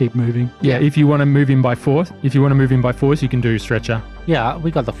we need to keep moving. Yeah, if you want to move in by force, you can do stretcher. Yeah,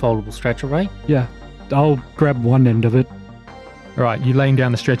 we got the foldable stretcher, right? Yeah. I'll grab one end of it. All right, you laying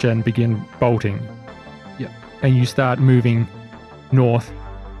down the stretcher and begin bolting. Yeah. And you start moving north.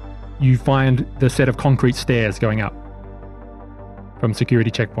 you find the set of concrete stairs going up from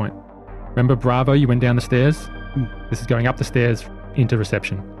security checkpoint. Remember Bravo, you went down the stairs? This is going up the stairs into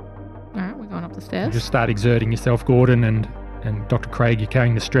reception. All right, we're going up the You stairs. just start exerting yourself, Gordon and Dr. Craig, you're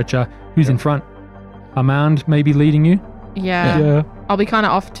carrying the stretcher. Who's in front? Armand maybe leading you? Yeah. Yeah. I'll be kind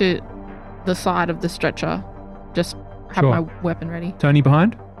of off to the side of the stretcher. Just have Sure. my weapon ready. Tony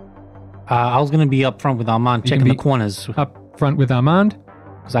behind? I was going to be up front with Armand, You can checking the be- corners. Up front with Armand?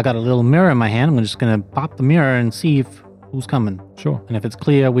 Because I got a little mirror in my hand. I'm just going to pop the mirror and see if who's coming. Sure. And if it's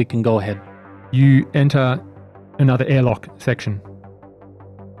clear, we can go ahead. You enter another airlock section.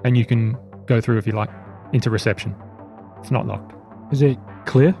 And you can go through if you like into reception. It's not locked. Is it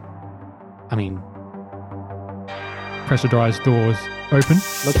clear? I mean, Pressurized doors open.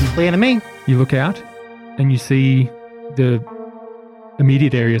 looking clear to me. You look out and you see the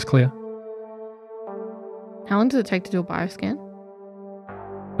immediate area is clear. How long does it take to do a bioscan?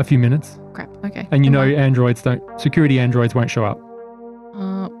 A few minutes. Crap. Okay. And you know Never security androids won't show up.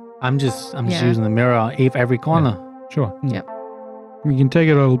 mind. I'm just Yeah. using the mirror every corner. Sure. We can take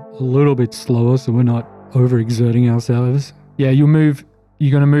it a little bit slower so we're not overexerting ourselves. Yeah, you're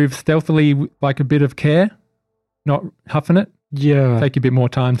going to move stealthily with like a bit of care, not huffing it. Yeah. Take a bit more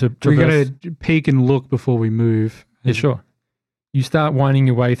time to We're traverse. going to peek and look before we move. Yeah, sure. You start winding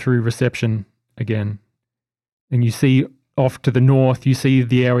your way through reception again, and you see off to the north, you see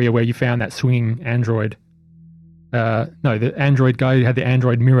the area where you found that swinging android. No, the android guy who had the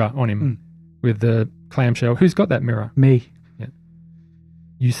android mirror on him with the clamshell. Who's got that mirror? Me.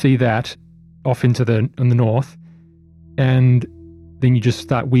 You see that off into on the north, and then you just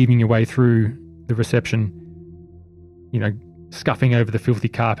start weaving your way through the reception, scuffing over the filthy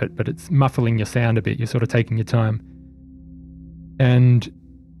carpet, but it's muffling your sound a bit. You're sort of taking your time. And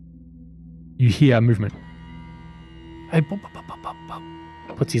you hear movement. Hey, bo- bo- bo- bo- bo-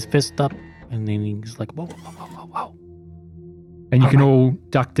 bo. Puts his fist up, and then he's like, whoa, whoa, whoa, whoa, whoa. And you can all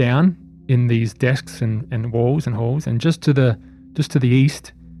duck down in these desks and walls and halls. And just to the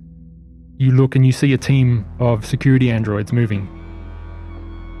east, you look and you see a team of security androids moving.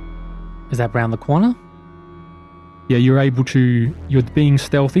 Is that round the corner? Yeah, you're being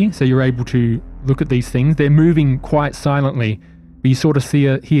stealthy, so you're able to look at these things. They're moving quite silently, but you sort of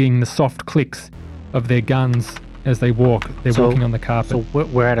hearing the soft clicks of their guns as they walk. They're walking on the carpet. So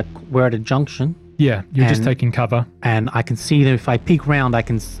we're at a junction, Yeah, you're just And- taking cover. and I can see that if I peek round,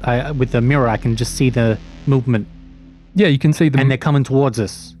 with the mirror, I can just see the movement, Yeah, you can see them. and they're coming towards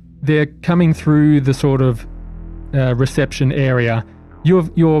us. They're coming through the sort of reception area. You're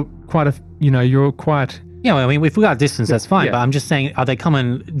quite. Yeah, well, I mean, if we got distance, that's fine. yeah. But I'm just saying, are they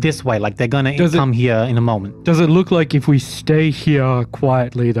coming this way? Like they're gonna Does it- come here in a moment? Does it look like if we stay here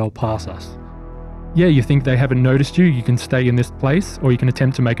quietly, they'll pass us? Yeah, you think they haven't noticed you. You can stay in this place, or you can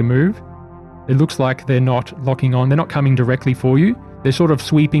attempt to make a move. It looks like they're not locking on. They're not coming directly for you. They're sort of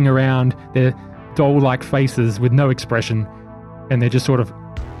sweeping around their doll-like faces with no expression, and they're just sort of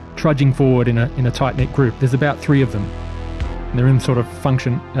trudging forward in a tight-knit group. There's about 3 of them. And they're in sort of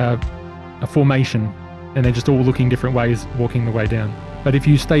a formation, and they're just all looking different ways, walking the way down. But if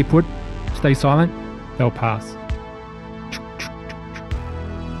you stay put, stay silent, they'll pass.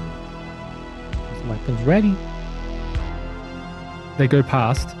 Weapons ready. They go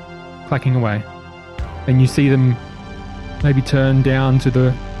past, clacking away, and you see them maybe turn down to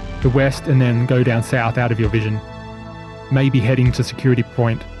the west and then go down south out of your vision, maybe heading to security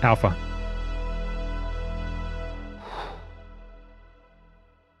point Alpha.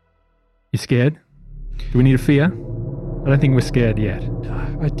 You scared? Do we need a fear? I don't think we're scared yet.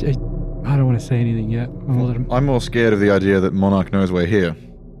 I don't want to say anything yet. I'll let him. I'm more scared of the idea that Monarch knows we're here.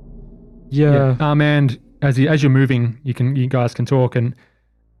 Yeah. Armand, as you're moving, you guys can talk, and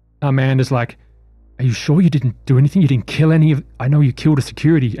Armand is like, "Are you sure you didn't do anything? You didn't kill any of? I know you killed a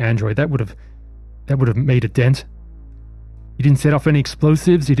security android. That would have made a dent. You didn't set off any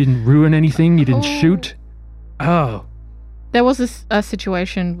explosives. You didn't ruin anything. You didn't shoot. Oh. There was a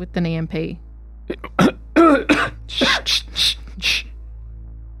situation with an EMP.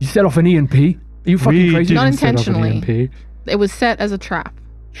 You set off an EMP? Are you fucking We crazy? Not didn't set off an intentionally. EMP. It was set as a trap.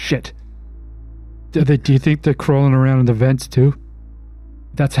 Shit. Do you think they're crawling around in the vents too?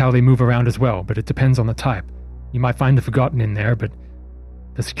 That's how they move around as well, but it depends on the type. You might find a Forgotten in there, but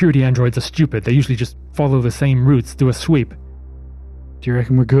the security androids are stupid. They usually just follow the same routes, do a sweep. Do you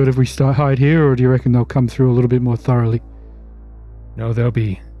reckon we're good if we hide here, or do you reckon they'll come through a little bit more thoroughly? No,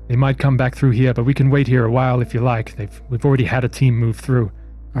 they might come back through here, but we can wait here a while if you like. We've already had a team move through.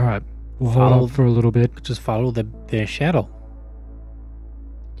 All right. We'll hold up for a little bit. Just follow their shadow.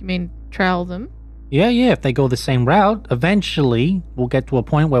 You mean trail them? Yeah, if they go the same route, eventually we'll get to a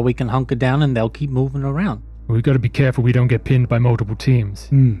point where we can hunker down and they'll keep moving around. We've got to be careful we don't get pinned by multiple teams.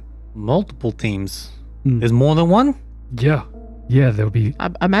 Multiple teams. There's more than one? Yeah. Yeah, there'll be I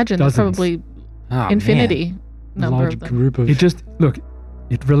imagine there's dozens. probably Oh, infinity A number large of them. group of. It just look.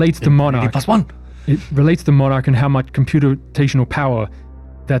 It relates to Man. Monarch. +1. It relates to Monarch and how much computational power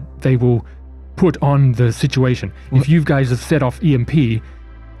that they will put on the situation. If you guys have set off EMP,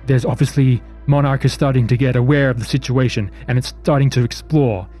 there's obviously Monarch is starting to get aware of the situation and it's starting to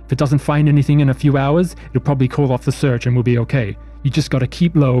explore. If it doesn't find anything in a few hours, it'll probably call off the search and we'll be okay. You just got to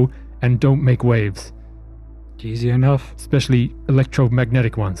keep low and don't make waves, Easy enough. especially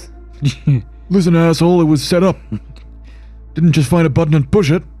electromagnetic ones. Listen, asshole, it was set up. Didn't just find a button and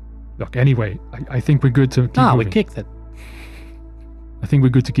push it. Look, anyway, I think we're good to keep Ah, we moving. kicked it. I think we're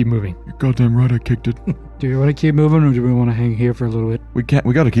good to keep moving. You're goddamn right, I kicked it. Do you want to keep moving, or do we want to hang here for a little bit?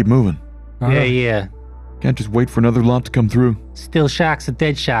 We gotta keep moving. Yeah. Can't just wait for another lot to come through. Still shark's a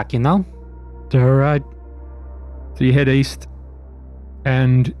dead shark, you know? All right. So you head east,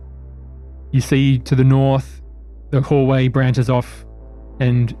 and you see to the north, the hallway branches off,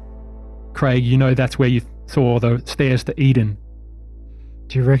 and Craig, you know that's where you saw the stairs to Eden.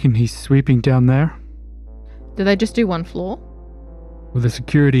 Do you reckon he's sweeping down there? Do they just do one floor? With the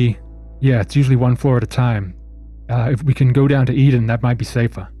security, yeah, it's usually one floor at a time. If we can go down to Eden, that might be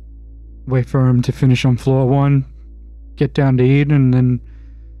safer. Wait for him to finish on floor 1, get down to Eden, and then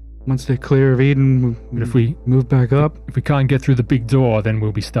once they're clear of Eden, But if we move back up. if we can't get through the big door, then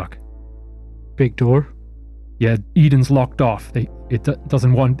we'll be stuck. Big door. Yeah, Eden's locked off. It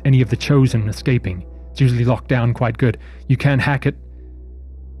doesn't want any of the Chosen escaping. It's usually locked down quite good. You can hack it,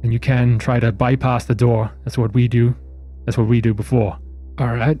 and you can try to bypass the door. That's what we do. That's what we do before.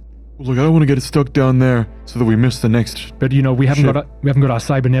 All right. Look, I don't want to get stuck down there so that we miss the next. But you know, we haven't Shit. got our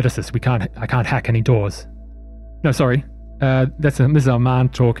cyberneticist. I can't hack any doors. No, sorry. This is our man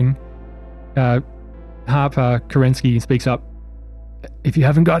talking. Harper Kerensky speaks up. If you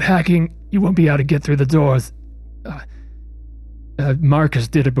haven't got hacking, you won't be able to get through the doors. Marcus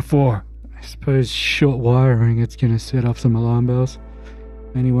did it before. I suppose short wiring, it's going to set off some alarm bells.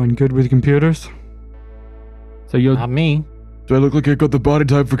 Anyone good with computers? So you're Not me. Do I look like I got the body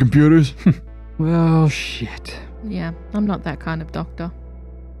type for computers? Well, shit. Yeah, I'm not that kind of doctor.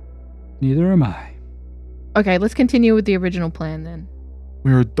 Neither am I. Okay, let's continue with the original plan then.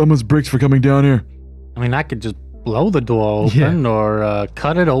 We are dumb as bricks for coming down here. I mean, I could just blow the door open or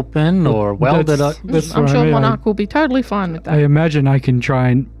cut it open or weld it up. That's I'm what I sure mean. Monarch will be totally fine with I that. imagine I can try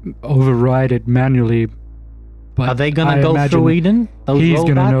and override it manually. But Are they going I to go imagine through Eden? Those He's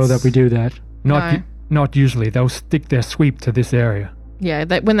going to know robots? that we do that. No. not usually. They'll stick their sweep to this area. Yeah,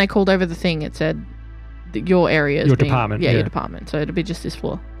 when they called over the thing, it said that your area is Your being- department, Yeah, yeah. your department. So it'll be just this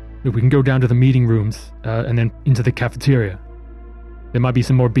floor. Look, we can go down to the meeting rooms and then into the cafeteria. There might be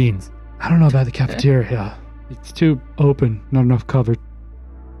some more beans. I don't know about the cafeteria. It's too open, not enough covered.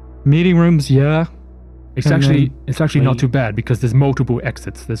 Meeting rooms, yeah. It's And actually then not we- too bad because there's multiple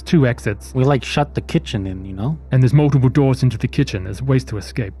exits. There's 2 exits We like shut the kitchen in, you know? and there's multiple doors into the kitchen. There's ways to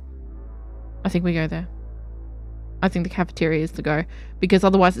escape. I think we go there. I think the cafeteria is the go because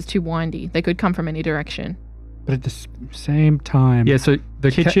otherwise it's too windy. They could come from any direction. But at the same time, Yeah, so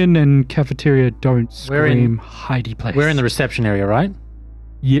the kitchen and cafeteria don't We're in- scream hidey place. We're in the reception area, right?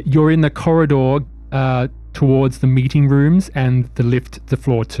 you're in the corridor towards the meeting rooms and the lift to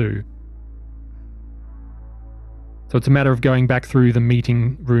floor 2. So it's a matter of going back through the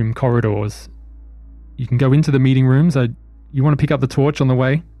meeting room corridors. You can go into the meeting rooms. You want to pick up the torch on the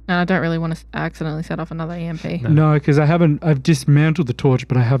way? And I don't really want to accidentally set off another EMP. No, because I've dismantled the torch,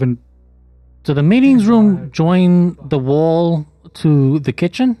 but I haven't. So the meetings room join the wall to the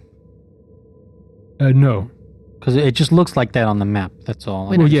kitchen? No. Because it just looks like that on the map. That's all.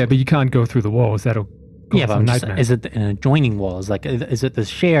 We Well, don't- yeah, but you can't go through the walls. That'll cause Yeah, but a I'm just, nightmare. is it an adjoining wall? Is it the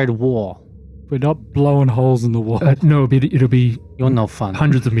shared wall? We're not blowing holes in the wall. No, it'll be You're no fun.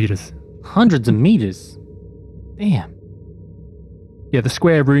 hundreds of meters. Hundreds of meters. Damn. Yeah, the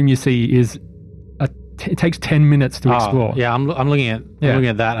square room you see is it takes 10 minutes to explore. Yeah, I'm looking at Yeah. looking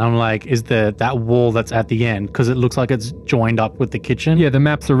at that. And I'm like, is that wall that's at the end? Because it looks like it's joined up with the kitchen. Yeah, the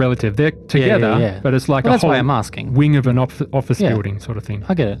maps are relative. They're together, yeah. but it's like Well, a that's whole why I'm asking. wing of an office Yeah. building sort of thing.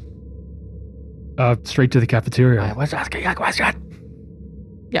 I get it. Straight to the cafeteria. What's asking a question?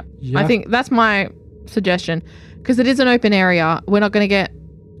 Yep. Yeah. I think that's my suggestion because it is an open area. We're not going to get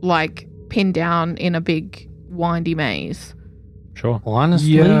like pinned down in a big windy maze. Sure. Well, honestly,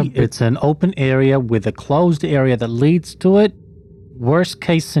 Yeah, but- it's an open area with a closed area that leads to it. Worst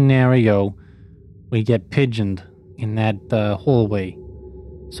case scenario, we get pigeoned in that hallway.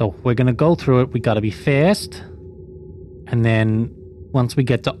 So we're going to go through it. We got to be fast. And then once we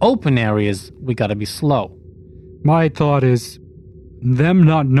get to open areas, we got to be slow. My thought is them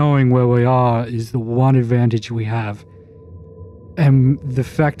not knowing where we are is the one advantage we have. And the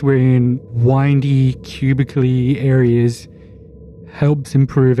fact we're in windy, cubically areas helps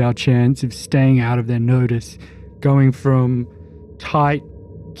improve our chance of staying out of their notice. Going from tight,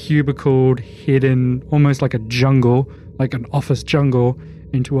 cubicled, hidden, almost like a jungle, like an office jungle,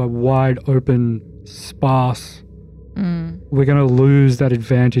 into a wide open, sparse. We're going to lose that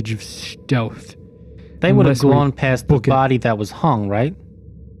advantage of stealth. They would have Unless we gone past the book it. body that was hung, right?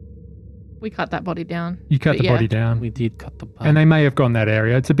 We cut that body down. You cut But the body down. We did cut the body. And they may have gone that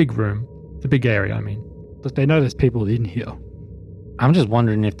area. It's a big room. It's a big area, I mean. But they know there's people in here. I'm just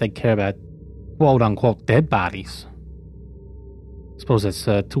wondering if they care about quote-unquote dead bodies. I suppose it's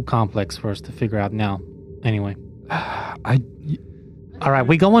too complex for us to figure out now. Anyway. All right,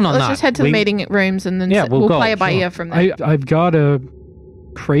 we going on Let's that? just head to the meeting rooms and then Yeah, we'll go, play it by sure. ear from there. I've got a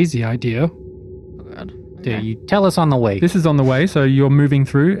crazy idea. Oh, God. Yeah, Okay. you tell us on the way. This is on the way, so you're moving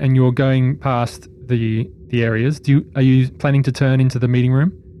through and you're going past the areas. Are you planning to turn into the meeting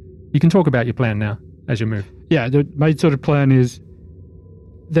room? You can talk about your plan now as you move. Yeah, my sort of plan is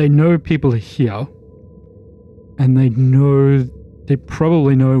they know people are here, and they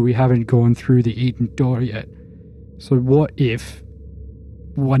probably know we haven't gone through the Eden door yet. So what if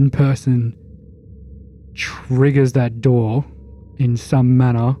one person triggers that door in some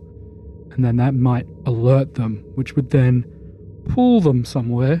manner, and then that might alert them, which would then pull them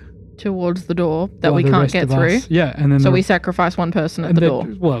somewhere Towards the door that while we the can't rest get of through. us- Yeah, and then So we sacrifice one person at the door.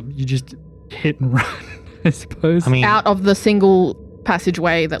 Well, you just hit and run, I suppose. I mean, Out of the single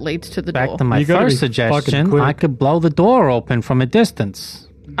passageway that leads to the back door. to my You gotta first be fucking suggestion, quick. I could blow the door open from a distance.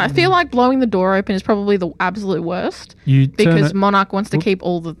 I feel like blowing the door open is probably the absolute worst You turn because Monarch wants to keep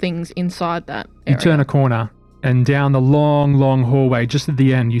all the things inside that You area. turn a corner, and down the long, long hallway, just at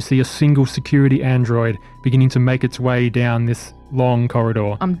the end, you see a single security android beginning to make its way down this long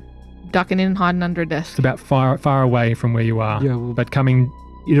corridor. I'm ducking in and hiding under a desk. It's about far away from where you are, Yeah, well- but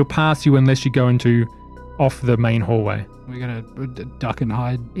it'll pass you unless you go into off the main hallway. We're gonna duck and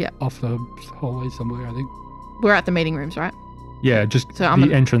hide Yeah. off the hallway somewhere, I think. We're at the meeting rooms, right? Yeah, just So I'm the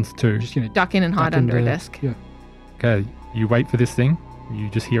gonna- entrance too. Just gonna Duck in and hide duck under a into- desk. Yeah. Okay, you wait for this thing. You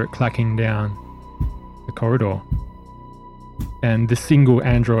just hear it clacking down the corridor. And the single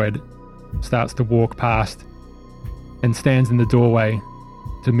android starts to walk past and stands in the doorway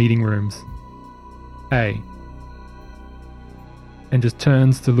to meeting rooms A. And just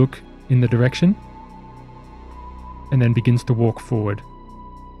turns to look in the direction and then begins to walk forward.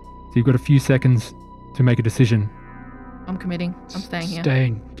 So you've got a few seconds to make a decision. I'm committing. I'm staying here.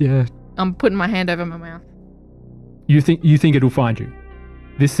 Staying. Yeah. I'm putting my hand over my mouth. You think it'll find you.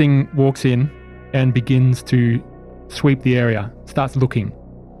 This thing walks in and begins to sweep the area, starts looking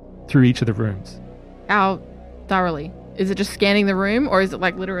through each of the rooms. How thoroughly? Is it just scanning the room or is it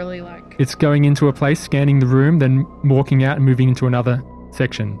like literally like... It's going into a place, scanning the room, then walking out and moving into another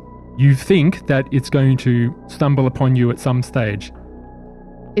section. You think that it's going to stumble upon you at some stage.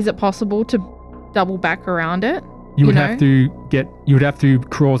 Is it possible to double back around it? You would know? have to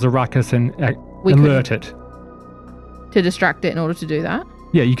cause a ruckus and We alert it. To distract it in order to do that?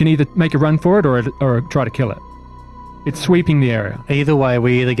 Yeah, you can either make a run for it or try to kill it. It's sweeping the area. Either way,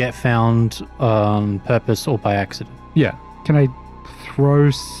 we either get found on purpose or by accident. Yeah. Can I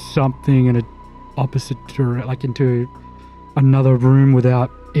throw something in a opposite direction, like into another room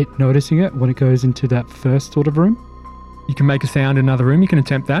without it noticing it when it goes into that first sort of room? You can make a sound in another room. You can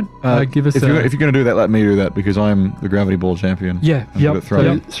attempt that. Give us if you're going to do that, let me do that because I'm the gravity ball champion. Yeah, I'm good at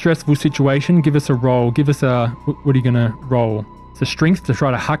throwing. stressful situation. Give us a roll. Give us a... What are you going to roll? It's a strength to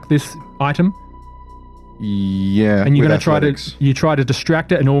try to huck this item. Yeah, And you're with going to try athletics. to... You try to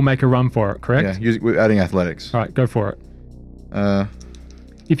distract it and all make a run for it, correct? Yeah, we're adding athletics. All right, go for it. Uh,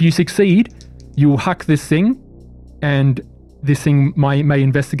 If you succeed, you will huck this thing and this thing may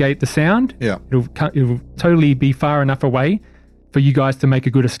investigate the sound. yeah. It'll totally be far enough away for you guys to make a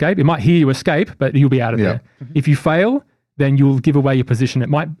good escape. It might hear you escape, but you'll be out of Yeah. there. If you fail, then you'll give away your position. It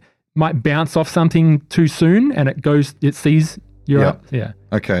might bounce off something too soon, and it sees you're Yeah. up. Yeah.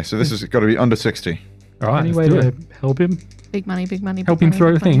 Okay, so this has got to be under 60. All right. Any Let's way do to it. help him? Big money, big money. Help big him money, throw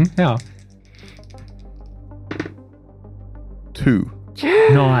a big money. thing. How? 2.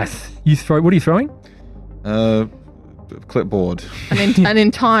 Nice. You throw. What are you throwing? Clipboard. An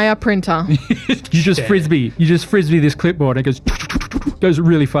entire printer. You just frisbee this clipboard, and it goes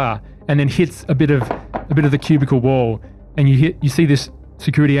really far, and then hits a bit of the cubicle wall, and you see this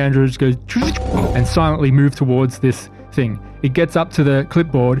security android goes and silently move towards this thing. It gets up to the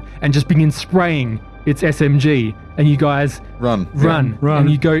clipboard and just begins spraying its SMG. And you guys Run. run. And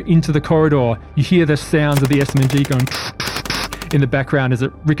you go into the corridor. You hear the sounds of the SMG going in the background as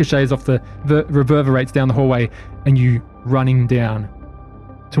it ricochets off the reverberates down the hallway, and you running down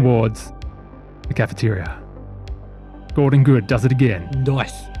towards the cafeteria. Gordon Good does it again.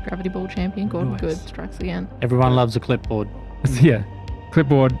 Nice. Gravity Ball champion Gordon Nice. Good strikes again. Everyone loves a clipboard. Yeah,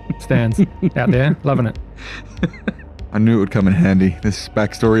 clipboard stands out there, loving it. I knew it would come in handy. This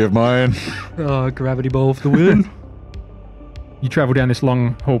backstory of mine. Oh, gravity ball for the win. You travel down this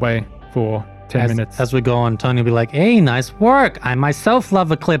long hallway for 10 minutes. As we go on, Tony will be like, hey, nice work. I myself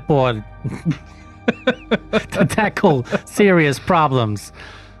love a clipboard to tackle serious problems.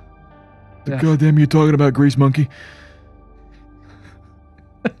 Yeah. Goddamn, you talking about Grease Monkey?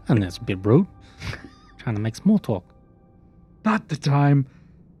 And that's a bit rude. Trying to make small talk. Not the time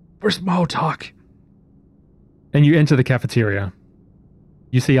for small talk. And you enter the cafeteria.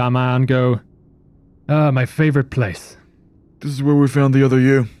 You see Armand go, my favorite place. This is where we found the other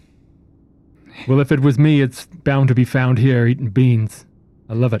you. Well, if it was me, it's bound to be found here eating beans.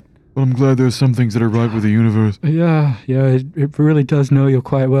 I love it. Well, I'm glad there's some things that are right with the universe. Yeah, it really does know you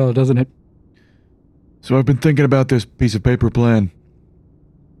quite well, doesn't it? So I've been thinking about this piece of paper plan.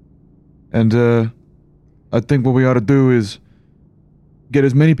 And, I think what we ought to do is get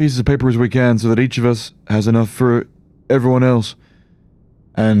as many pieces of paper as we can so that each of us has enough for everyone else.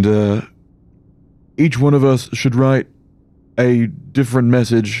 And, each one of us should write a different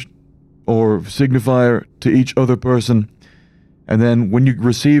message or signifier to each other person. And then when you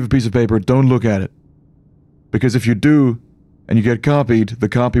receive a piece of paper, don't look at it. Because if you do, and you get copied, the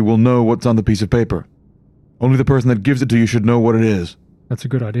copy will know what's on the piece of paper. Only the person that gives it to you should know what it is. That's a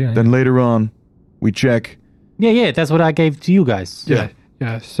good idea. Then later on, we check. Yeah, that's what I gave to you guys.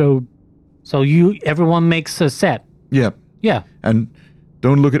 Yeah. So So everyone makes a set. Yeah. Yeah. And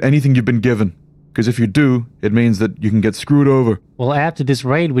don't look at anything you've been given. Because if you do, it means that you can get screwed over. Well, after this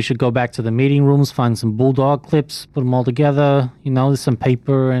raid, we should go back to the meeting rooms, find some bulldog clips, put them all together. There's some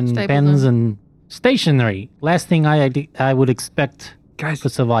paper and Staple pens them. and stationery. Last thing I would expect guys, for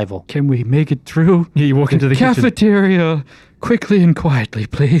survival. can we make it through Yeah, you walk into the kitchen. cafeteria quickly and quietly,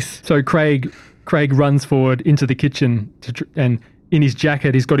 please? So Craig runs forward into the kitchen and in his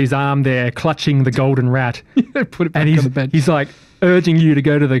jacket, he's got his arm there clutching the golden rat. Put it back And on the bench. he's like urging you to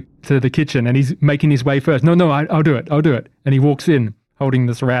go to the kitchen, and he's making his way first. No, I'll do it. And he walks in holding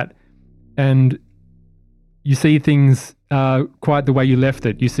this rat, and you see things quite the way you left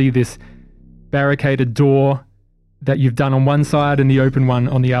it. You see this barricaded door that you've done on one side and the open one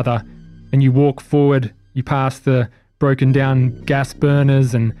on the other, and you walk forward. You pass the broken down gas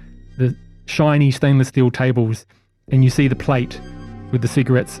burners and the shiny stainless steel tables, and you see the plate with the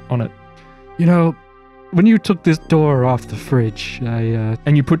cigarettes on it. When you took this door off the fridge, I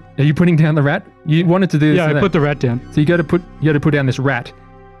And are you putting down the rat? You wanted to do this. I put the rat down. So you got to put down this rat,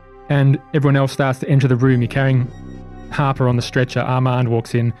 and everyone else starts to enter the room. You're carrying Harper on the stretcher. Armand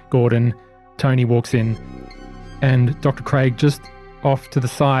walks in. Gordon, Tony walks in, and Dr. Craig just off to the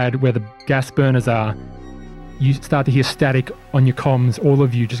side where the gas burners are. You start to hear static on your comms. All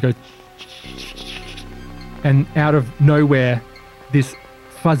of you just go, and out of nowhere, this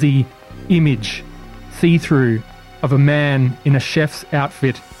fuzzy image, see-through, of a man in a chef's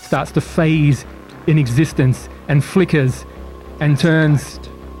outfit starts to phase in existence and flickers and turns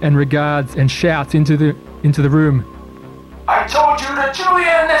and regards and shouts into the room. I told you to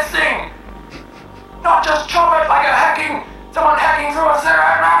julienne this thing! Not just chop it like someone hacking through a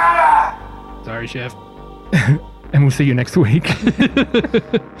server! Sorry, chef. And we'll see you next week.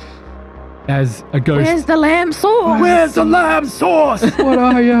 As a ghost. Where's the lamb sauce? Where's the lamb sauce? What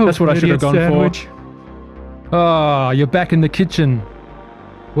are you? That's what I should have idiot gone sandwich? for. Oh, you're back in the kitchen.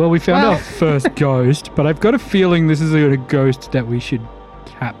 Well, we found Well- our first ghost, but I've got a feeling this is a ghost that we should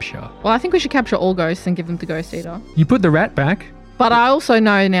capture. Well, I think we should capture all ghosts and give them to Ghost Eater. You put the rat back. But I also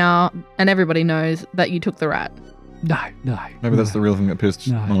know now, and everybody knows, that you took the rat. No. Maybe that's the real thing that pissed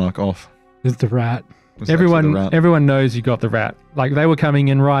No. Monarch off. It's the rat. Was actually the rat. Everyone knows you got the rat. Like, they were coming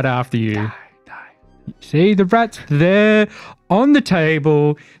in right after you. No. See, the rat's there on the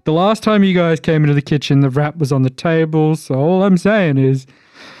table. The last time you guys came into the kitchen, the rat was on the table. So all I'm saying is,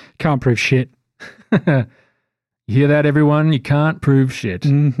 can't prove shit. You hear that, everyone? You can't prove shit.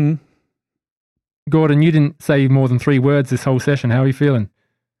 Mm-hmm. Gordon, you didn't say more than 3 words this whole session. How are you feeling?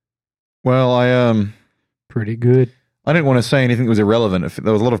 Well, Pretty good. I didn't want to say anything that was irrelevant.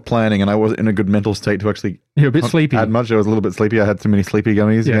 There was a lot of planning, and I wasn't in a good mental state to actually You're a bit sleepy. add much. I was a little bit sleepy. I had too many sleepy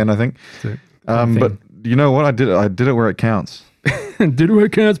gummies Yeah. again, I think. So, But you know what? I did it where it counts. did it where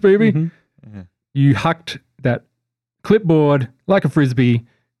it counts, baby? Mhm. Yeah. You hucked that clipboard like a frisbee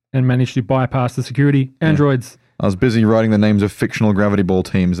and managed to bypass the security. Androids. I was busy writing the names of fictional gravity ball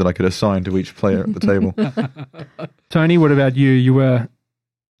teams that I could assign to each player at the table. Tony, what about you? You were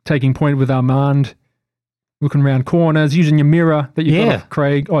taking point with Armand, looking around corners, using your mirror that you got off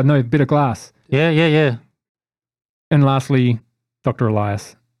Craig. Oh, no, bit of glass. Yeah. And lastly, Dr. Elias.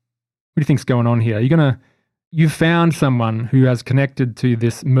 What do you think's going on here? You've found someone who has connected to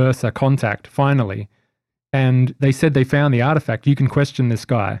this Mercer contact, finally, and they said they found the artifact. You can question this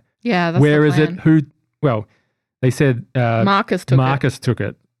guy. Yeah, that's Where the is it? plan. Who? Well, they said Marcus took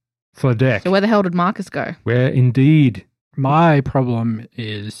it. Sladek. So where the hell did Marcus go? Where indeed? My problem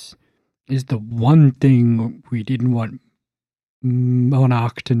is the one thing we didn't want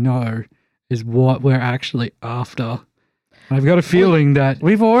Monarch to know is what we're actually after. I've got a feeling that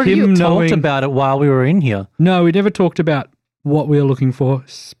We've already him talked knowing- about it while we were in here. No, we never talked about what we're looking for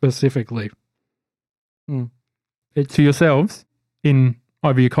specifically. To yourselves in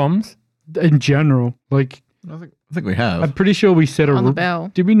over your comms? In general, like I think we have. I'm pretty sure we set a On the rule.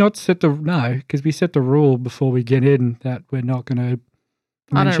 bell. Did we not set the no? Because we set the rule before we get in that we're not going to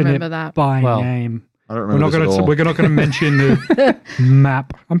I don't mention remember it that. by Well, name. I don't We're remember not this at all. We're not going to mention the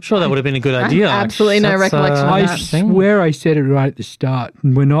map. I'm sure that would have been a good I have idea. absolutely no recollection of I that. swear I said it right at the start.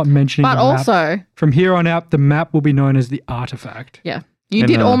 And we're not mentioning But the map. also, From here on out, the map will be known as the artifact. yeah, you And,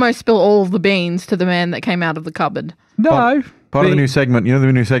 did almost spill all of the beans to the man that came out of the cupboard. No. Part of the new segment,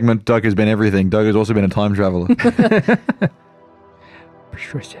 the new segment, Doug has been everything. Doug has also been a time traveler.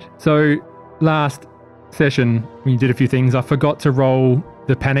 Sure I said it. So last session, when you did a few things, I forgot to roll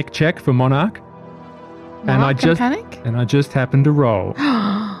the panic check for Monarch. Monarch and panic? And I just happened to roll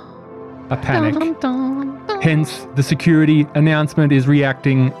a panic. Dun, dun, dun. Hence, the security announcement is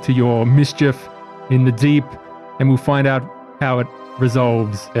reacting to your mischief in the deep, and we'll find out how it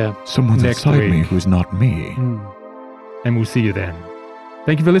resolves, Someone's Next inside me week. who's not me. and we'll see you then.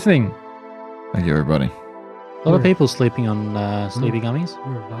 Thank you for listening. Thank you, everybody. A lot of people sleeping on sleepy gummies.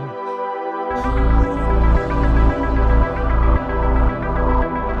 We're a virus.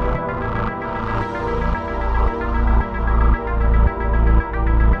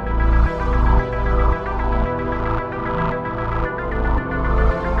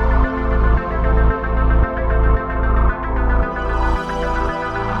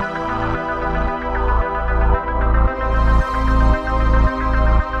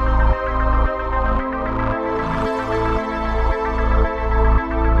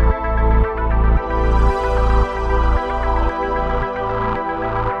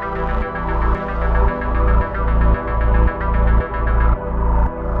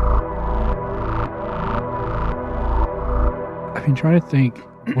 I've been trying to think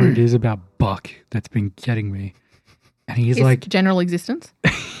what it is about Buck that's been getting me. And he's His like general existence.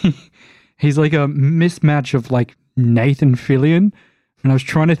 he's like a mismatch of like Nathan Fillion. And I was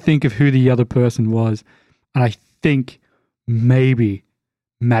trying to think of who the other person was. And I think maybe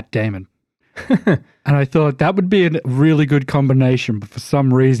Matt Damon. And I thought that would be a really good combination, but for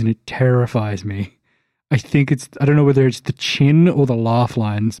some reason it terrifies me. I think I don't know whether it's the chin or the laugh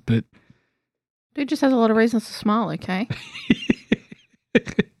lines, but Dude just has a lot of reasons to smile, okay?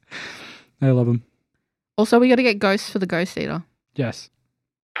 I love him. Also, we got to get ghosts for the Ghost Eater. Yes.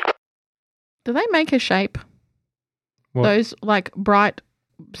 Do they make a shape? What? Those like bright.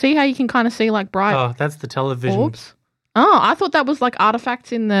 See how you can kind of see like bright Oh, that's the television. orbs? Oh, I thought that was like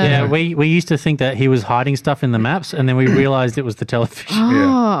artifacts in the. Yeah, we used to think that he was hiding stuff in the maps, and then we realized it was the television.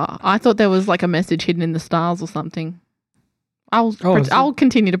 Oh, I thought there was like a message hidden in the stars or something. I'll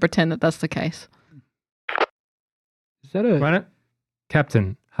continue to pretend that that's the case. Is that a Run it.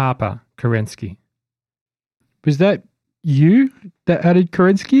 Captain Harper Kerensky. was that you that added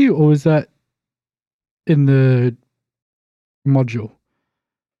Kerensky, or was that in the module?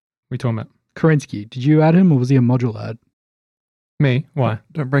 We talking about Kerensky, did you add him, or was he a module ad? me? Why?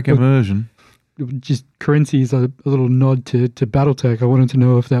 Don't break immersion. Just Kerensky is a little nod to BattleTech. I wanted to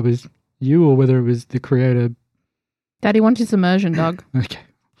know if that was you or whether it was the creator. Daddy wants his immersion, dog. Okay,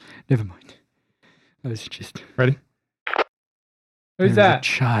 never mind. I was just Ready? I Who's was a that?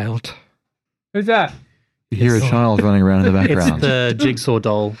 child. Who's that? You hear a child running around in the It's background. the jigsaw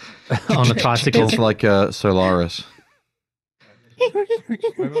doll on a tricycle. It's like Solaris.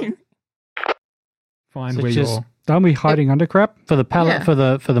 Find So where just- you're. Aren't we hiding under crap? For the Yeah.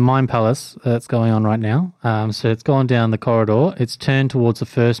 for the mine palace that's going on right now. So it's gone down the corridor. It's turned towards the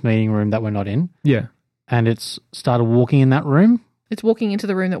first meeting room that we're not in, Yeah. and it's started walking in that room. It's walking into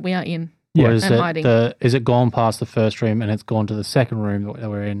the room that we are in. Yeah. Or is And it hiding. is it gone past the first room and it's gone to the second room that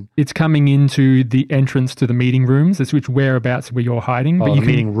we're in? It's coming into the entrance to the meeting rooms. That's which whereabouts where you're hiding. Oh, but the you can,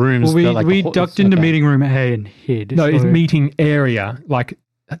 meeting rooms. Well, we, they're like we the ho- ducked into okay. meeting room A and hid. No, it's so- meeting area, like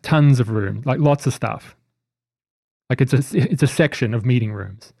tons of rooms, like lots of stuff. Like it's a section of meeting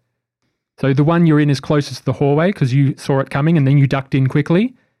rooms. So the one you're in is closest to the hallway because you saw it coming and then you ducked in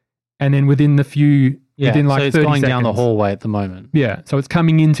quickly. And then within like so it's 30 going down the seconds- hallway at the moment. Yeah, so it's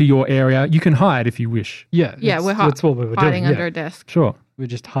coming into your area. You can hide if you wish. Yeah, Yeah, that's, we're that's what we were hiding doing. under Yeah. a desk. Sure. We're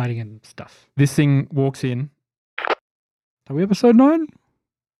just hiding in stuff. This thing walks in. Are we episode 9?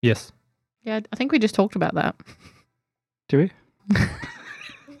 Yes. Yeah, I think we just talked about that. Do we?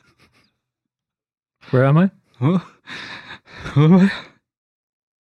 Where am I? Huh? Who am I?